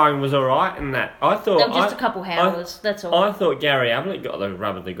umpiring was alright in that. I thought There were just a couple howlers, that's all. I thought Gary Ablett got the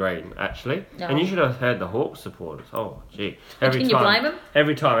rub of the green, actually. No. And you should have heard the Hawks supporters. Oh, gee. Can you blame him?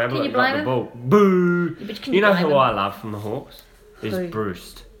 Every time Can you Ablett blame got the him? ball, boo! Yeah, but can You know blame who him? I love from the Hawks? Is Who?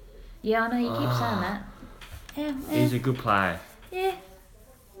 Bruce. Yeah, I know, you keep saying that. Yeah, He's a good player. yeah.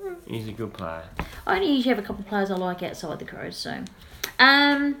 He's a good player. I only usually have a couple of players I like outside the Crows, so.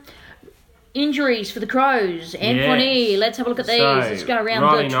 Injuries for the Crows. Anthony, Yes. let's have a look at these. So, Let's go around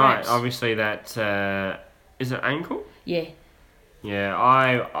Riley the Knight, traps. obviously that, is it ankle? Yeah. Yeah,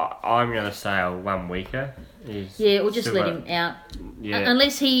 I'm going to say a 1 weeker. Yeah, we'll just let him out. Yeah.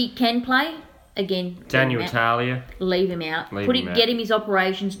 Unless he can play, again, leave Daniel him out. Talia, Leave him out. Leave him out. Get him his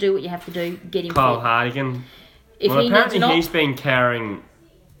operations, do what you have to do, get him Kyle fit. Hardigan. If Well, he needs apparently an op- he's been carrying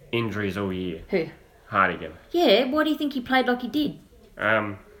injuries all year. Who? Hardigan. Yeah, why do you think he played like he did?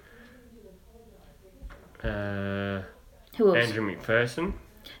 Who else? Andrew McPherson.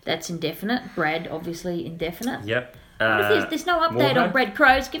 That's indefinite. Brad, obviously indefinite. Yep. What if there's no update Walker. on Brad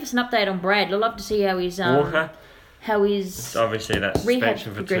Crows? Give us an update on Brad. I'd love to see how his Walker. how his Obviously that's rehab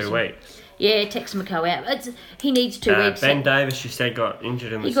suspension for 2 progression. weeks. Yeah, Tex McCoy out. He needs 2 weeks. Ben Davis, you said, got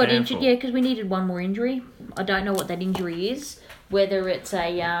injured in the He got sample. injured, yeah, because we needed one more injury. I don't know what that injury is, whether it's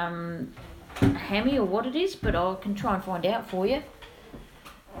a hammy or what it is, but I can try and find out for you.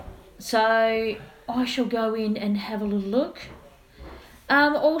 So I shall go in and have a little look.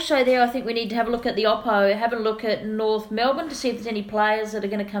 Also there, I think we need to have a look at the Oppo, have a look at North Melbourne to see if there's any players that are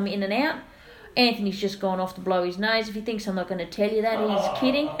going to come in and out. Anthony's just gone off to blow his nose. If he thinks I'm not going to tell you that, he's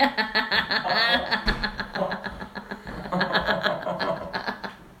kidding.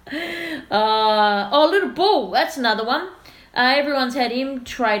 Little Bull, that's another one. Everyone's had him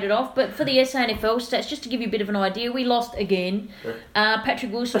traded off, but for the SANFL stats, just to give you a bit of an idea, we lost again.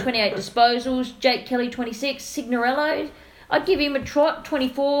 Patrick Wilson, 28 disposals, Jake Kelly, 26, Signorello, I'd give him a trot,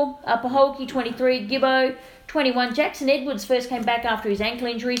 24, Paholke, 23, Gibbo, 21. Jackson Edwards first came back after his ankle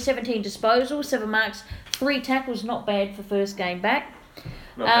injury, 17 disposals, 7 marks, 3 tackles, not bad for first game back.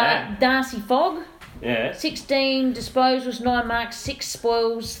 Not bad. Darcy Fogg, Yeah. 16 disposals, 9 marks, 6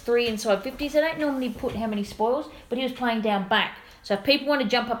 spoils, 3 inside 50s. They don't normally put how many spoils, but he was playing down back. So if people want to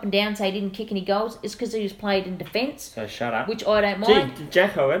jump up and down and say he didn't kick any goals, it's because he was played in defence, So shut up. which I don't mind. Gee,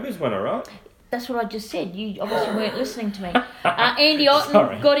 Jacko Evans went alright. That's what I just said. You obviously weren't listening to me. Andy Otten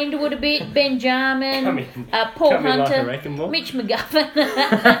Sorry. got into it a bit. Ben Jarman, Come in. Paul Come in like a Hunter, wrecking ball. Mitch McGuffin.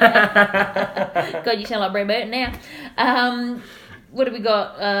 God, you sound like Brad Burton now. What have we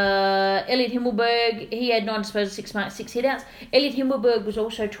got? Elliot Himmelberg. He had 9 disposals, 6 marks, 6 hitouts. Elliot Himmelberg was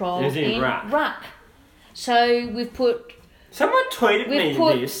also trialled Is he in ruck? ruck. So we've put Someone tweeted me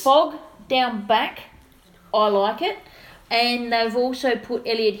this. Fogg down back. I like it. And they've also put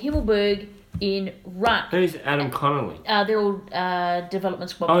Elliot Himmelberg in ruck. Who's Adam Connolly? They're all development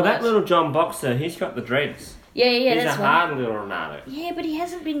squad Oh, players. that little John Boxer, he's got the dreads. Yeah, He's that's a one. hard little Ronaldo. Yeah, but he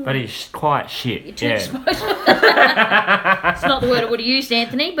hasn't been But he's quite shit. too Yeah. disposable. It's not the word I would have used,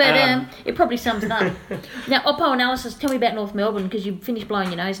 Anthony, but it probably sums it up. Now, Oppo analysis, tell me about North Melbourne, because you've finished blowing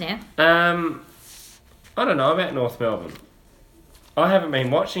your nose now. I don't know about North Melbourne. I haven't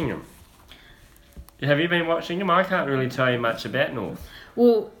been watching them. Have you been watching them? I can't really tell you much about North.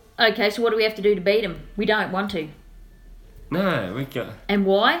 Well, okay, so what do we have to do to beat them? We don't want to. No, we got... And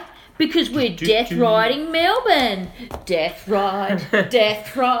why? Because we're death riding Melbourne. Death ride,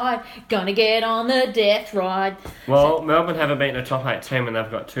 death ride, gonna get on the death ride. Well, Melbourne haven't beaten a top 8 team and they've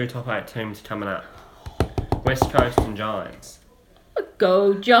got 2 top 8 teams coming up. West Coast and Giants.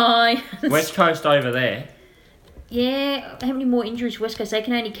 Go Giants. West Coast over there. Yeah, how many more injuries West Coast? They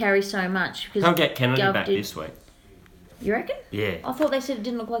can only carry so much. Because They'll get Kennedy Gov back did- this week. You reckon? Yeah. I thought they said it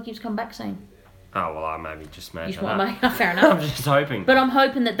didn't look like he was come back soon. Oh, well, I maybe just made You just that want up. to make fair I'm enough. just hoping. But I'm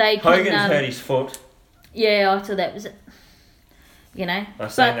hoping that they can. Hogan's hurt his foot. Yeah, I thought that was it. You know, I but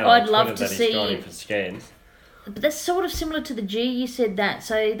seen that I'd on love Twitter to that he's gone see. in for scans. But that's sort of similar to the G. You said that,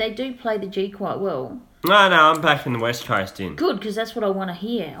 so they do play the G quite well. No, I'm backing the West Coast in. Good, because that's what I want to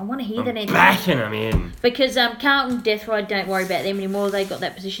hear. I want to hear that. I'm backing them in. Because Carlton Death Ride, don't worry about them anymore. They got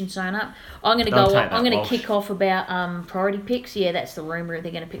that position sewn up. I'm going to They'll go. take that I'm going to Walsh. kick off about priority picks. Yeah, that's the rumour.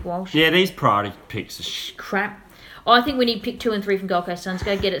 They're going to pick Walsh. Yeah, these priority picks are Crap. I think we need pick 2 and 3 from Gold Coast Suns.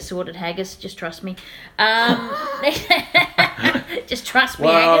 Go get it sorted, Haggis. Just trust me. Just trust me,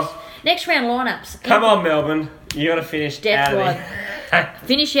 Well, Haggis. Next round lineups. Come on, Melbourne. You got to finish Death out of ride. there.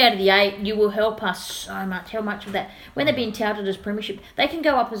 Finish out of the 8. You will help us so much. How much of that? When they're being touted as premiership, they can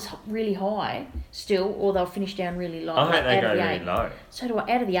go up as really high still, or they'll finish down really low. I hope they out go of the really 8. low. So do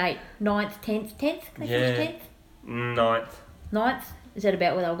I. Out of the 8. 9th, 10th. 10th? They finish 10th? 9th. 9th? Is that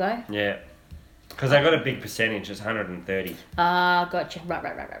about where they'll go? Yeah. Because they got a big percentage. It's 130. Ah, gotcha. Right.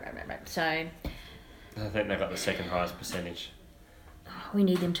 So, I think they got the second highest percentage. we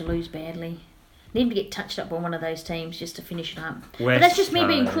need them to lose badly. Need them to get touched up by one of those teams just to finish it up. But West that's just me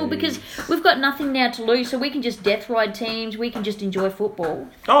being cruel Coast. because we've got nothing now to lose, so we can just death ride teams. We can just enjoy football.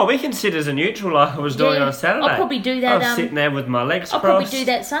 Oh, we can sit as a neutral like I was doing Yeah, on Saturday. I'll probably do that, I was sitting there with my legs I'll crossed. probably do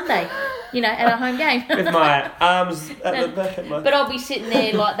that Sunday, at our home game. With my arms at the back of my... But I'll be sitting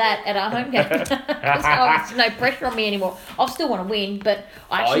there like that at our home game. There's no pressure on me anymore. I still want to win, but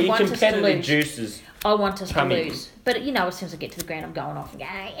I actually want us to competitive lose. juices. I want us to Come in. lose. But, as soon as I get to the ground, I'm going off and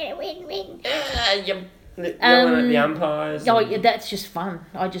going, win. You're yelling at the umpires. Oh, and- yeah, that's just fun.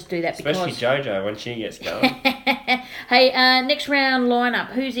 I just do that Especially because... JoJo when she gets going. Hey, next round lineup.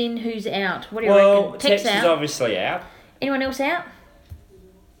 Who's in, who's out? What do you Well, reckon? Tex Tex is out. obviously out. Anyone else out?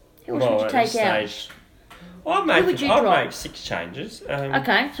 Who else Well, would you at this take out? stage, I'd would you I'd drop? make 6 changes.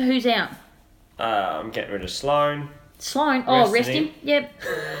 Okay, so who's out? I'm getting rid of Sloan. Sloan. Oh, Rested rest him. him. Yep.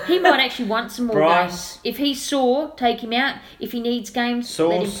 He might actually want some more Bryce. games. If he's sore, take him out. If he needs games,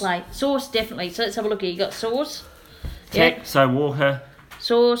 let him Sauce. play. Sauce, definitely. So let's have a look here. You got Sauce. Yep. Tex, so Walker.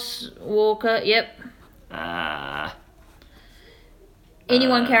 Sauce, Walker. Yep.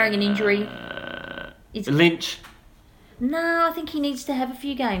 Anyone carrying an injury? Is- Lynch. No, I think he needs to have a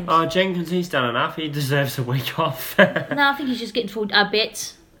few games. Oh, Jenkins, he's done enough. He deserves a week off. No, I think he's just getting full.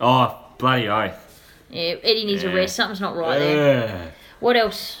 Betts. Oh, bloody oath. Yeah, Eddie needs a Yeah. rest. Something's not right there. Ugh. What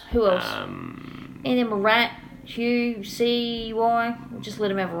else? Who else? Um, And then Rat, Hugh, C, Y. We'll just let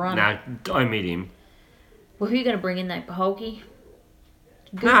him have a run. nah, don't meet him. Well, who are you going to bring in though? Paholke?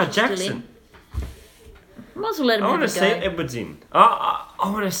 Nah, Gooch is still Jackson. in. Might as well let him I have want a to go. see Edwards in. I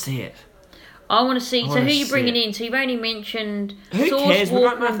want to see it. I want to see. I So wanna who are you see bringing it. in? So you've only mentioned Who Sauce, cares? We've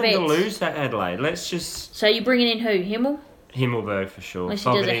got Walker, and nothing to Betts. lose at Adelaide. Let's just... So you're bringing in who? Himmel? Himmelberg for sure. Unless he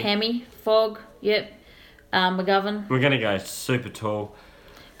does a Fogarty. hammy. Fog. Yep. McGovern. We're going to go super tall.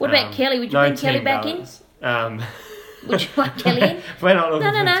 What about Kelly? Would you no bring Kelly team back balance. in? Would you want Kelly in? We're not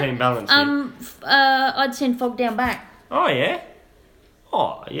looking No. for team balance here. I'd send Fog down back. Oh, yeah?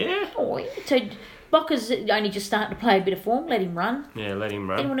 Oh, yeah? Oh, yeah. So Bocker's only just starting to play a bit of form. Let him run. Yeah, let him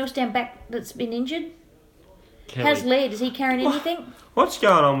run. Anyone else down back that's been injured? Kelly. How's Laird? Is he carrying anything? What's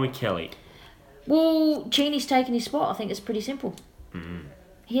going on with Kelly? Well, Cheney's taken his spot. I think it's pretty simple.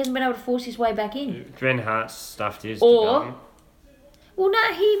 He hasn't been able to force his way back in. Dren Hart's stuffed his Or- development. Well,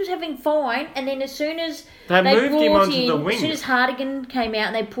 no, he was having fine, and then as soon as They moved him brought onto in, the wing. as soon as Hardigan came out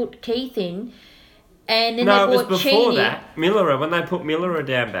and they put Keith in, and then No, it they was brought before Cheney. that. Millerer, when they put Millerer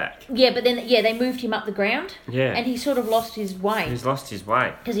down back. Yeah, but then they moved him up the ground. Yeah. And he sort of lost his way He's lost his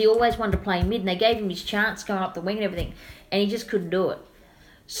way. because he always wanted to play mid, and they gave him his chance going up the wing and everything, and he just couldn't do it.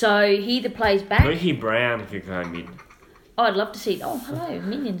 So he either plays back. Lukey Brown could go mid. Oh, I'd love to see. Oh, hello,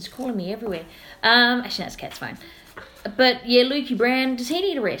 minions calling me everywhere. Actually, that's Cat's phone. But yeah, Lukey Brown. Does he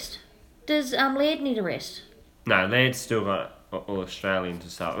need a rest? Does Laird need a rest? No, Laird's still got all Australian to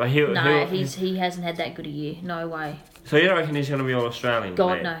start. But he He hasn't had that good a year. No way. So you don't reckon he's going to be all Australian?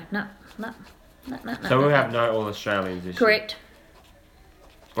 God, Laird? no. So we'll have no all Australians this year. Correct.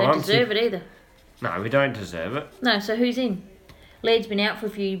 Well, Don't I'm deserve it either. No, we don't deserve it. No, so who's in? Laird's been out for a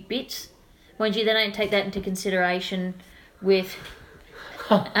few bits. Mind you, they don't take that into consideration with...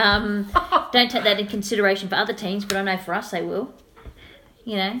 don't take that into consideration for other teams, but I know for us they will.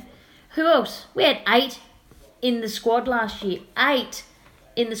 You know. Who else? We had 8 in the squad last year. 8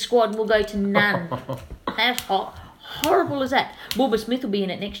 in the squad, and we'll go to none. That's horrible as that. Bubba Smith will be in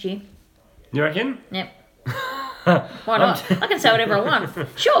it next year. You reckon? Yep. Why not? I can say whatever I want.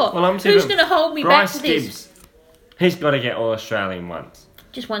 Sure. Well, I'm Who's tipping going to hold me Bryce back to this? Gibbs. He's got to get all Australian once.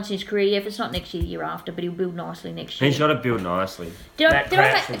 Just once in his career. Yeah, if it's not next year, the year after, but he'll build nicely next year. He's got to build nicely. Did I Matt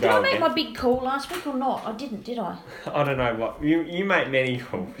Crouch will make go again. my big call last week or not? I didn't, did I? I don't know what you make many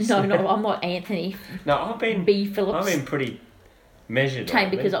calls. No, I'm not Anthony No, I've been B. Phillips. I've been pretty measured. Tame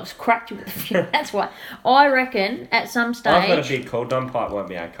lately. because I was cracked you with a few. That's why. I reckon at some stage. I've got a big call. Don Pike won't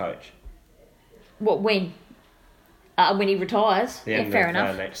be our coach. What, when? When he retires. The Yeah, end fair of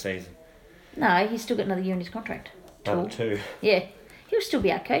enough. next season. No, he's still got another year in his contract. Another Cool. 2. Yeah. He'll still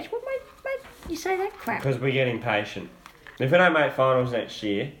be our coach. What, mate, you say that crap? Because we get impatient. If we don't make finals next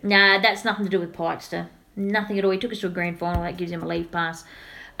year, Nah, that's nothing to do with Pikester. Nothing at all. He took us to a grand final. That gives him a leave pass.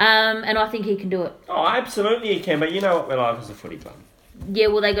 And I think he can do it. Oh, absolutely he can, but you know what we're like as a footy club. Yeah,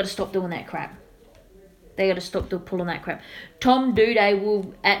 well, they got to stop doing that crap. They got to stop pulling that crap. Tom Doedee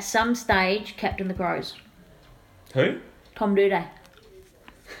will, at some stage, captain the Crows. Who? Tom Doedee.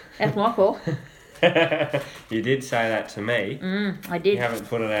 That's my call. You did say that to me. I did. You haven't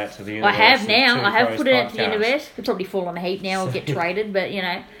put it out to the universe. I have now. I have Crows put it out to the podcast. universe. He'll probably fall on a heap now or get traded, but, you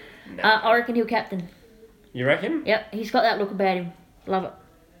know. No. I reckon he'll captain. You reckon? Yep, he's got that look about him. Love it.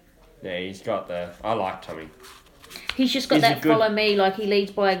 Yeah, he's got the... I like Tommy. He's just got He's a that good- follow me, like he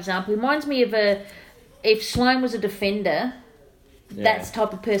leads by example. He reminds me of if Sloane was a defender, Yeah. that's the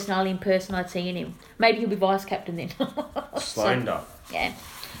type of personality and person I'd see in him. Maybe he'll be vice captain then. Sloaned up. Yeah.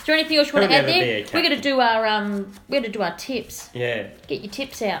 Is there anything else you want to He'll add never be there? a We're going to do our tips. Yeah. Get your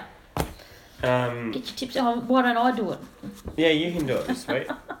tips out. Um, Get your tips out. Why don't I do it? yeah, you can do it this week.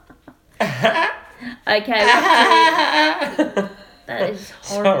 Okay. That is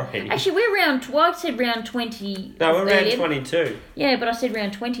horrible. Sorry. Actually, we're round. Well, I said round 20. No, we're round earlier. 22. Yeah, but I said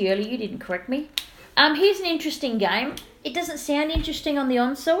round 20 earlier. You didn't correct me. Here's an interesting game. It doesn't sound interesting on the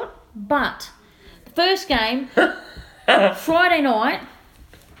onslaught, but the first game, Friday night,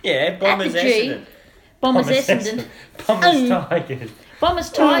 Yeah, Bombers At the G. Essendon. Bombers Essendon. Bombers Tigers. Bombers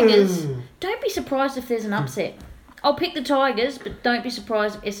Tigers. Don't be surprised if there's an upset. I'll pick the Tigers, but don't be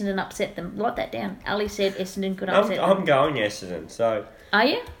surprised if Essendon upset them. Write that down. Ali said Essendon could upset them. I'm going Essendon, so... Are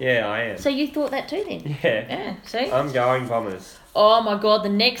you? Yeah, I am. So you thought that too then? Yeah. Yeah, see? I'm going Bombers. Oh my God, the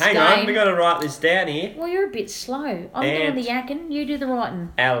next Hang game. on, we got to write this down here. Well, you're a bit slow. I'm doing the yakking, you do the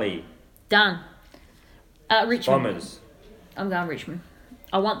writing. Ali. Done. Richmond. Bombers. I'm going Richmond.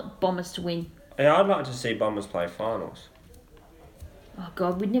 I want the Bombers to win. Yeah, I'd like to see Bombers play finals. Oh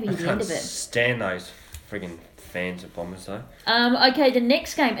God, we'd never I hear the end can't of it. stand those friggin' fans of Bombers though. Okay, the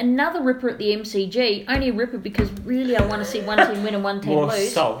next game, another ripper at the MCG. Only a ripper because really I want to see one team win and one team More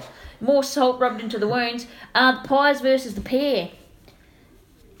lose. salt. More salt rubbed into the wounds. The Pies versus the Pair. Do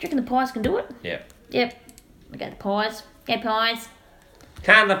you reckon the Pies can do it? Yeah. Yep. We got the Pies. Go Pies.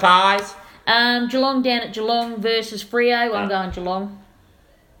 Can the Pies? Geelong down at Geelong versus Freo. I'm going Geelong.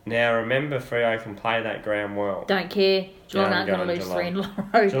 Now remember, Freo can play that ground well. Don't care. Geelong Yeah, I'm aren't going to going lose Geelong. 3 in a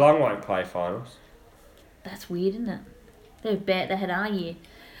row. Geelong won't play finals. That's weird, isn't it? They're bad. They had our year.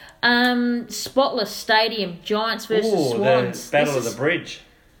 Spotless Stadium. Giants versus Ooh, Swans. the Battle of the Bridge.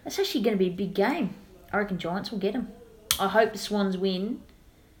 That's actually going to be a big game. I reckon Giants will get them. I hope the Swans win.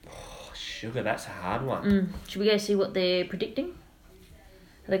 Oh, sugar, that's a hard one. Should we go see what they're predicting?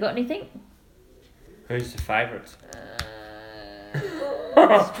 Have they got anything? Who's the favourites?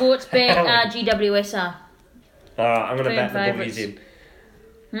 Sportsbet, GWSR. Alright, I'm going to Firm back the favourites. bookies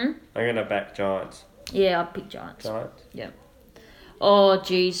in. I'm going to back Giants. Yeah, I'll pick Giants. Giants? Yeah. Oh,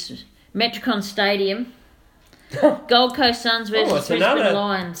 jeez. Metricon Stadium. Gold Coast Suns versus it's Brisbane another-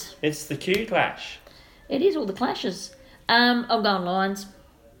 Lions. It's the Q Clash. It is all the clashes. I'm going Lions.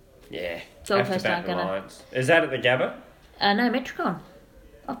 Yeah. Gold have to Coast back aren't the gonna- Lions. Is that at the Gabba? No, Metricon.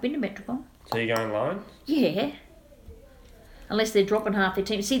 I've been to Metricon. So you're going Lions? Yeah. Unless they're dropping half their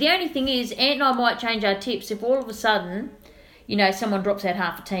team. See, the only thing is, Ant and I might change our tips if all of a sudden, someone drops out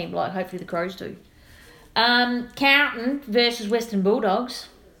half a team, like hopefully the Crows do. Carlton versus Western Bulldogs.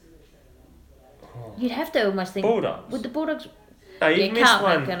 You'd have to almost think. Bulldogs? Would the Bulldogs... No, you've Yeah, missed Carlton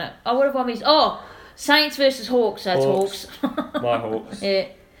one. aren't gonna... Oh, what have I missed? Oh, Saints versus Hawks. That's Hawks. My Hawks. Yeah.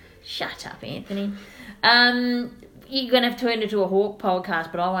 Shut up, Anthony. You're going to have to turn into a Hawk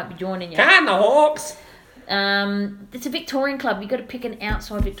podcast, but I won't be joining you. Can the Hawks? It's a Victorian club. You've got to pick an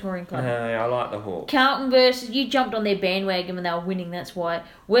outside Victorian club. No, I like the Hawks. Carlton versus... You jumped on their bandwagon when they were winning, that's why.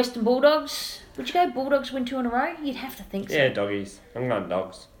 Western Bulldogs. Would you go Bulldogs win 2 in a row? You'd have to think so. Yeah, doggies. I'm going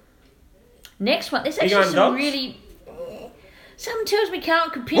Dogs. Next one. There's You actually going some Dogs? really... Something tells me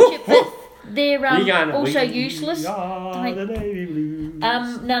Carlton could pinch it, but they're You going also we useless. are the Navy Blues. No,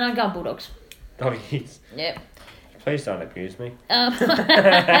 I'm going Bulldogs. Doggies. Yep. Please don't abuse me.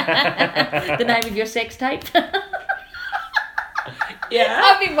 The name of your sex tape. Yeah.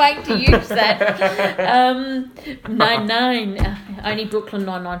 I've been waiting to use that. 9-9. Only Brooklyn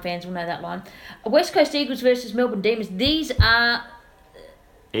 9-9 fans will know that line. West Coast Eagles versus Melbourne Demons. These are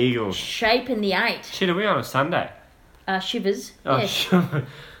Eagles. shaping the 8. Shit, are we on a Sunday? Shivers. Oh, Yes. sure.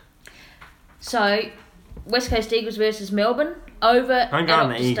 So, West Coast Eagles versus Melbourne over I'm at going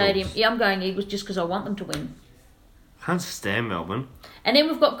the Optus Eagles. Stadium. Yeah, I'm going Eagles just because I want them to win. Can't stand Melbourne. And then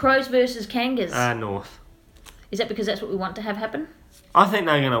we've got Crows versus Kangas. North. Is that because that's what we want to have happen? I think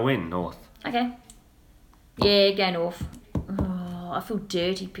they're going to win, North. Okay. Yeah, go North. Oh, I feel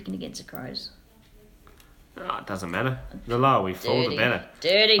dirty picking against the Crows. Oh, it doesn't matter. The lower we fall, Dirty. the better.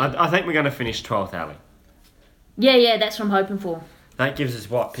 Dirty. I think we're going to finish 12th, Ali. Yeah, that's what I'm hoping for. That gives us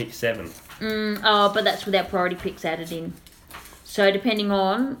what, pick 7? But that's without priority picks added in. So depending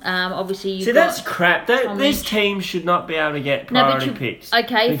on, obviously you've See, got that's crap. These teams should not be able to get priority picks.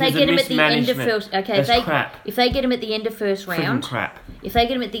 Okay, if they get them at the end of first... Okay, that's crap. If they get them at the end of first round... Freaking crap. If they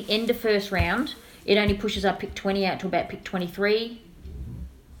get them at the end of first round, it only pushes up pick 20 out to about pick 23.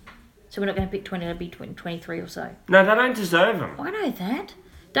 So we're not going to pick 20, it'll be 23 or so. No, they don't deserve them. I know that.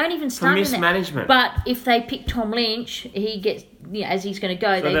 Don't even For start mismanagement. But if they pick Tom Lynch, he gets, as he's going to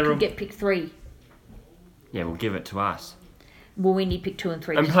go, they could get pick 3. Yeah, we'll give it to us. Well, we need pick 2 and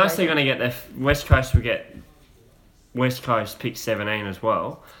 3. And plus they're going to get their... West Coast will get West Coast pick 17 as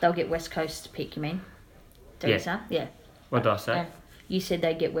well. They'll get West Coast pick, you mean? Yeah. What did I say? You said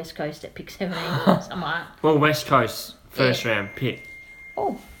they'd get West Coast at pick 17. Something like that. Well, West Coast first round pick.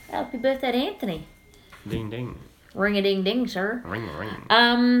 Oh, happy birthday to Anthony. Ding ding. Ring-a-ding-ding, sir. Ring.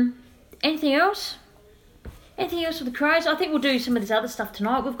 Anything else? Anything else with the Crows? I think we'll do some of this other stuff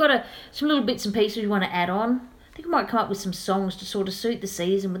tonight. We've got some little bits and pieces we want to add on. I think we might come up with some songs to sort of suit the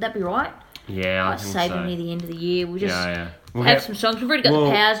season. Would that be right? Yeah, I think save so. them near the end of the year. We'll just We'll have some songs. We've already got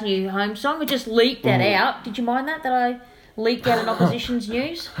the Powers' new home song. We just leaked that out. Did you mind that I leaked out an opposition's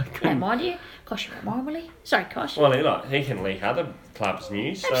news? Don't mind you. Gosh, you won't mind, will he? Sorry, Kosh. Well, he can leak other clubs'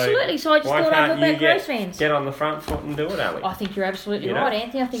 news. Absolutely. So I just thought I'd about Crows fans. Get on the front foot and do it, Ali. I think you're absolutely right,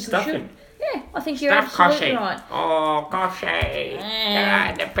 Anthony. I think we should. Yeah, I think you're absolutely right. Oh, Koshy.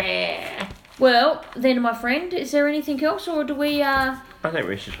 The bear. Well, then, my friend, is there anything else, or do we... I think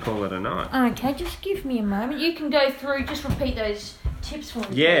we should call it a night. Okay, just give me a moment. You can go through, just repeat those tips for me.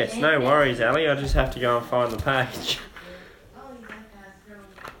 Yes, no worries, Ali. I just have to go and find the page.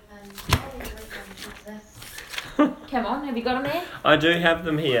 Come on, have you got them there? I do have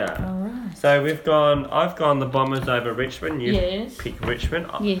them here. Alright. So I've gone the Bombers over Richmond. You pick Richmond.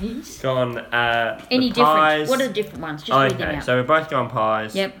 Yes. Gone any the different? Pies. What are the different ones? Just read them out. So we've both gone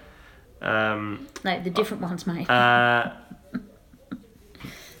Pies. Yep. No, the different ones, mate.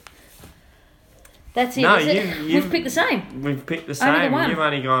 That's it. No, We've picked the same. We've picked the same. You've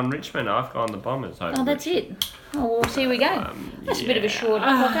only gone Richmond. I've gone the Bombers over. Oh, that's it. Oh, well, see we go. That's a bit of a short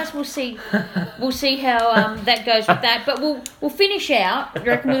podcast. We'll see. We'll see how that goes with that. But we'll finish out. I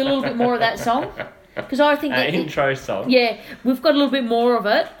reckon with a little bit more of that song, because I think that intro song. Yeah, we've got a little bit more of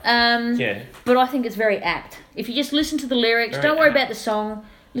it. Yeah. But I think it's very apt. If you just listen to the lyrics, don't worry about the song.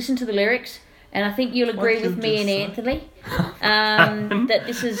 Listen to the lyrics, and I think you'll agree with me and Anthony that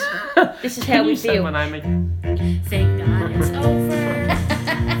this is how we feel. Thank God it's over.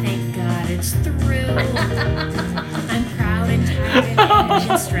 Thank God it's through. I'm proud and tired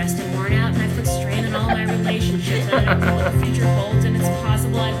and stressed and worn out, and I've put strain on all my relationships. I don't know what the future holds, and it's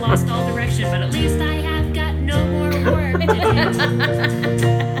possible I've lost all direction, but at least I have got no more work to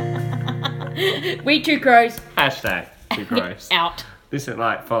do. We Two Crows. Hashtag Two Crows. Out. This is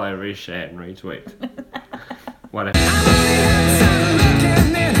like follow, reshare, and retweet. Whatever.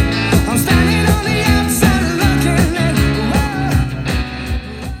 I'm standing on the outside looking in.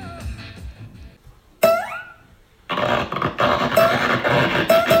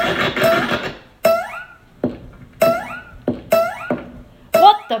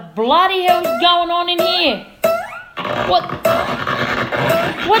 What the bloody hell's going on in here?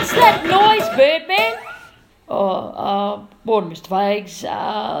 What's that noise, Birdman? Morning, Mr. Fags.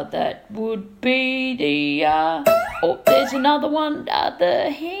 That would be the, there's another one,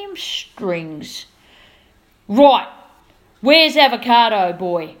 the hamstrings. Right. Where's Avocado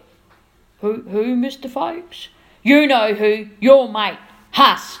Boy? Who, Mr. Fags? You know who, your mate,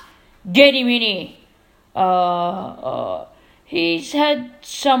 Huss. Get him in here. He's had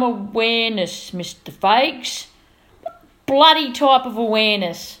some awareness, Mr. Fags. What bloody type of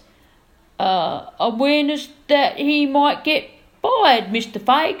awareness? Awareness that he might get fired, Mr.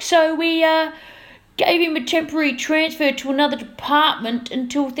 Fake, so we gave him a temporary transfer to another department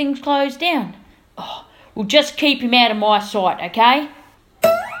until things close down. We'll just keep him out of my sight, okay?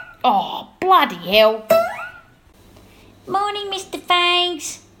 Oh, bloody hell. Morning, Mr.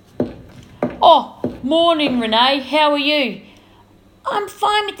 Fags. Oh, morning, Renee. How are you? I'm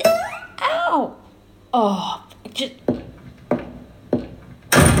fine with the... Ow! Oh, just...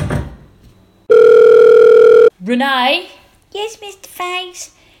 Renee? Yes, Mr.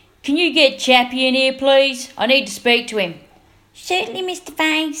 Fags? Can you get Chappie in here, please? I need to speak to him. Certainly, Mr.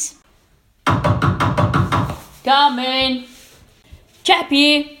 Fags. Come in. Chappie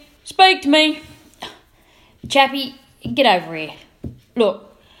here. Speak to me. Chappie, get over here.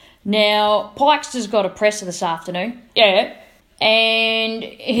 Look, now, Pikester's got a presser this afternoon. Yeah. And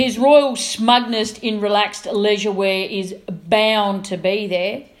his royal smugness in relaxed leisure wear is bound to be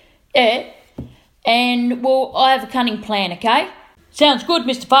there. Yeah. And, well, I have a cunning plan, okay? Sounds good,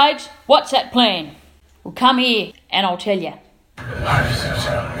 Mr. Fags. What's that plan? Well, come here and I'll tell you.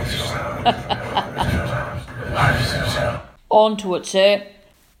 On to it, sir.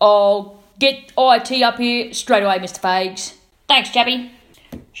 I'll get IT up here straight away, Mr. Fags. Thanks, chappy.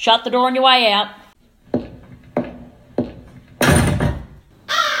 Shut the door on your way out.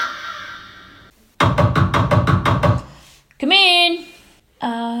 Come in.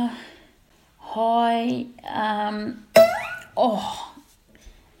 Hi.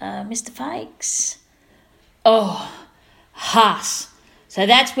 Mr. Fags. Oh, Huss. So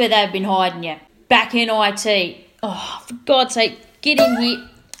that's where they've been hiding you. Back in IT. Oh, for God's sake, get in here.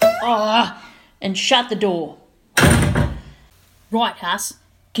 Oh, and shut the door. Right, Huss.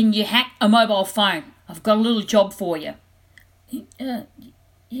 Can you hack a mobile phone? I've got a little job for you.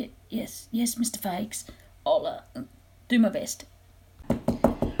 Yes, Mr. Fags. I'll do my best.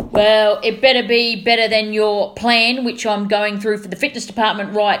 Well, it better be better than your plan, which I'm going through for the fitness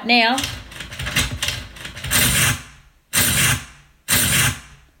department right now.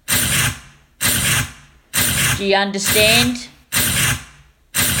 Do you understand?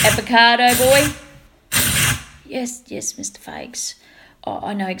 Avocado boy? Yes, Mr. Fags. Oh,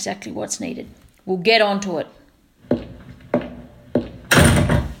 I know exactly what's needed. We'll get onto it.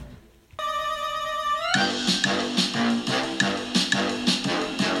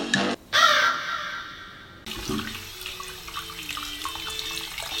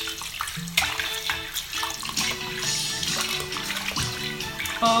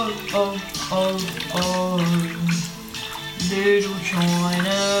 Oh, little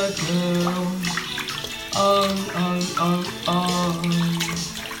China girl.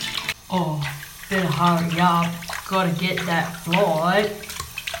 Oh, better hurry up. Gotta get that flight.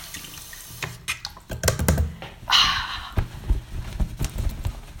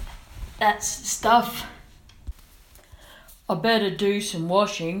 That's the stuff. I better do some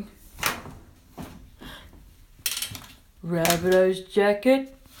washing. Rabbitoh's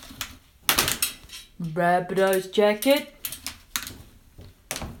jacket. Rabbitoh's jacket.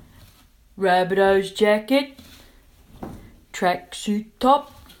 Rabbitoh's jacket. Tracksuit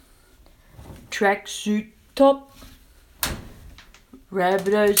top. Tracksuit top.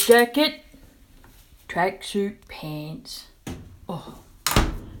 Rabbitoh's jacket. Tracksuit pants. Oh,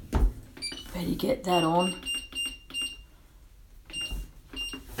 better get that on.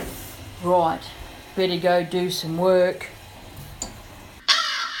 Right, better go do some work.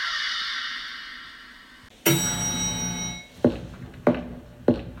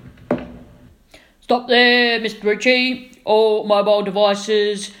 Stop there, Mr. Ritchie. All mobile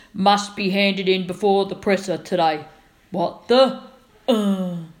devices must be handed in before the presser today. What the?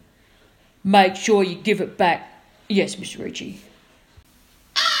 Make sure you give it back. Yes, Mr. Ritchie.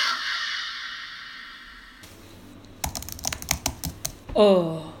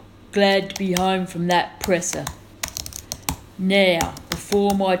 Oh, glad to be home from that presser. Now,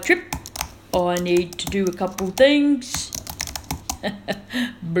 before my trip, I need to do a couple things.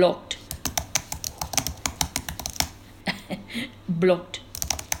 Blocked. Blocked.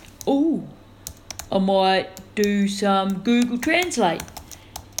 Oh, I might do some Google Translate.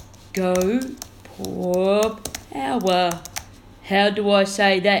 Go pour power. How do I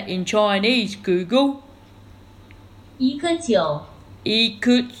say that in Chinese, Google? 一个九，一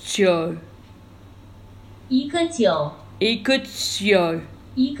个九，一个九，一个九。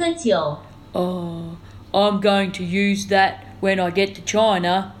一个九， Oh, I'm going to use that when I get to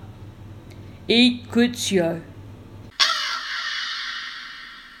China. 一个九.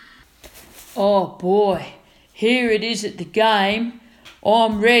 Oh boy, here it is at the game.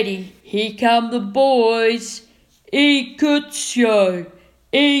 I'm ready. Here come the boys. 一个九，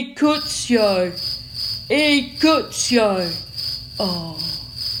一个九，一个九. Oh,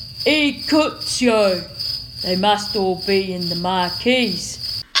 一个九. They must all be in the marquees.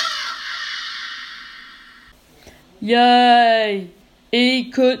 Yay! 一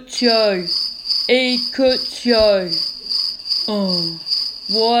个九，一个九. Oh,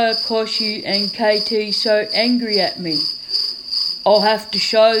 why are Koshi and KT so angry at me? I'll have to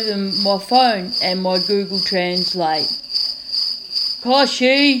show them my phone and my Google Translate.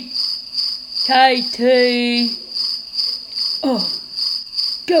 Koshi! KT! Oh,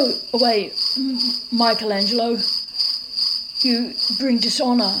 go away, Michelangelo. You bring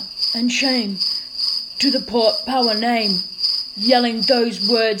dishonour and shame to the power name, yelling those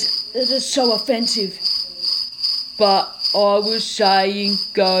words that are so offensive. But I was saying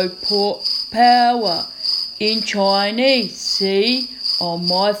go port power in Chinese, see, on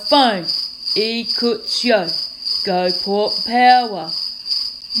my phone. 一个九, go port power.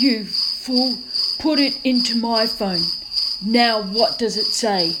 You fool put it into my phone. Now what does it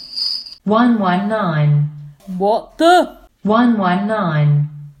say? 119. What the? 119.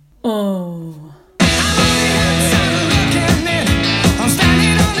 Oh.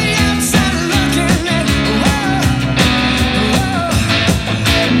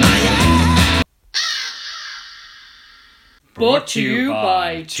 Brought to you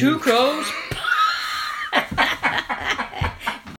by Two Crows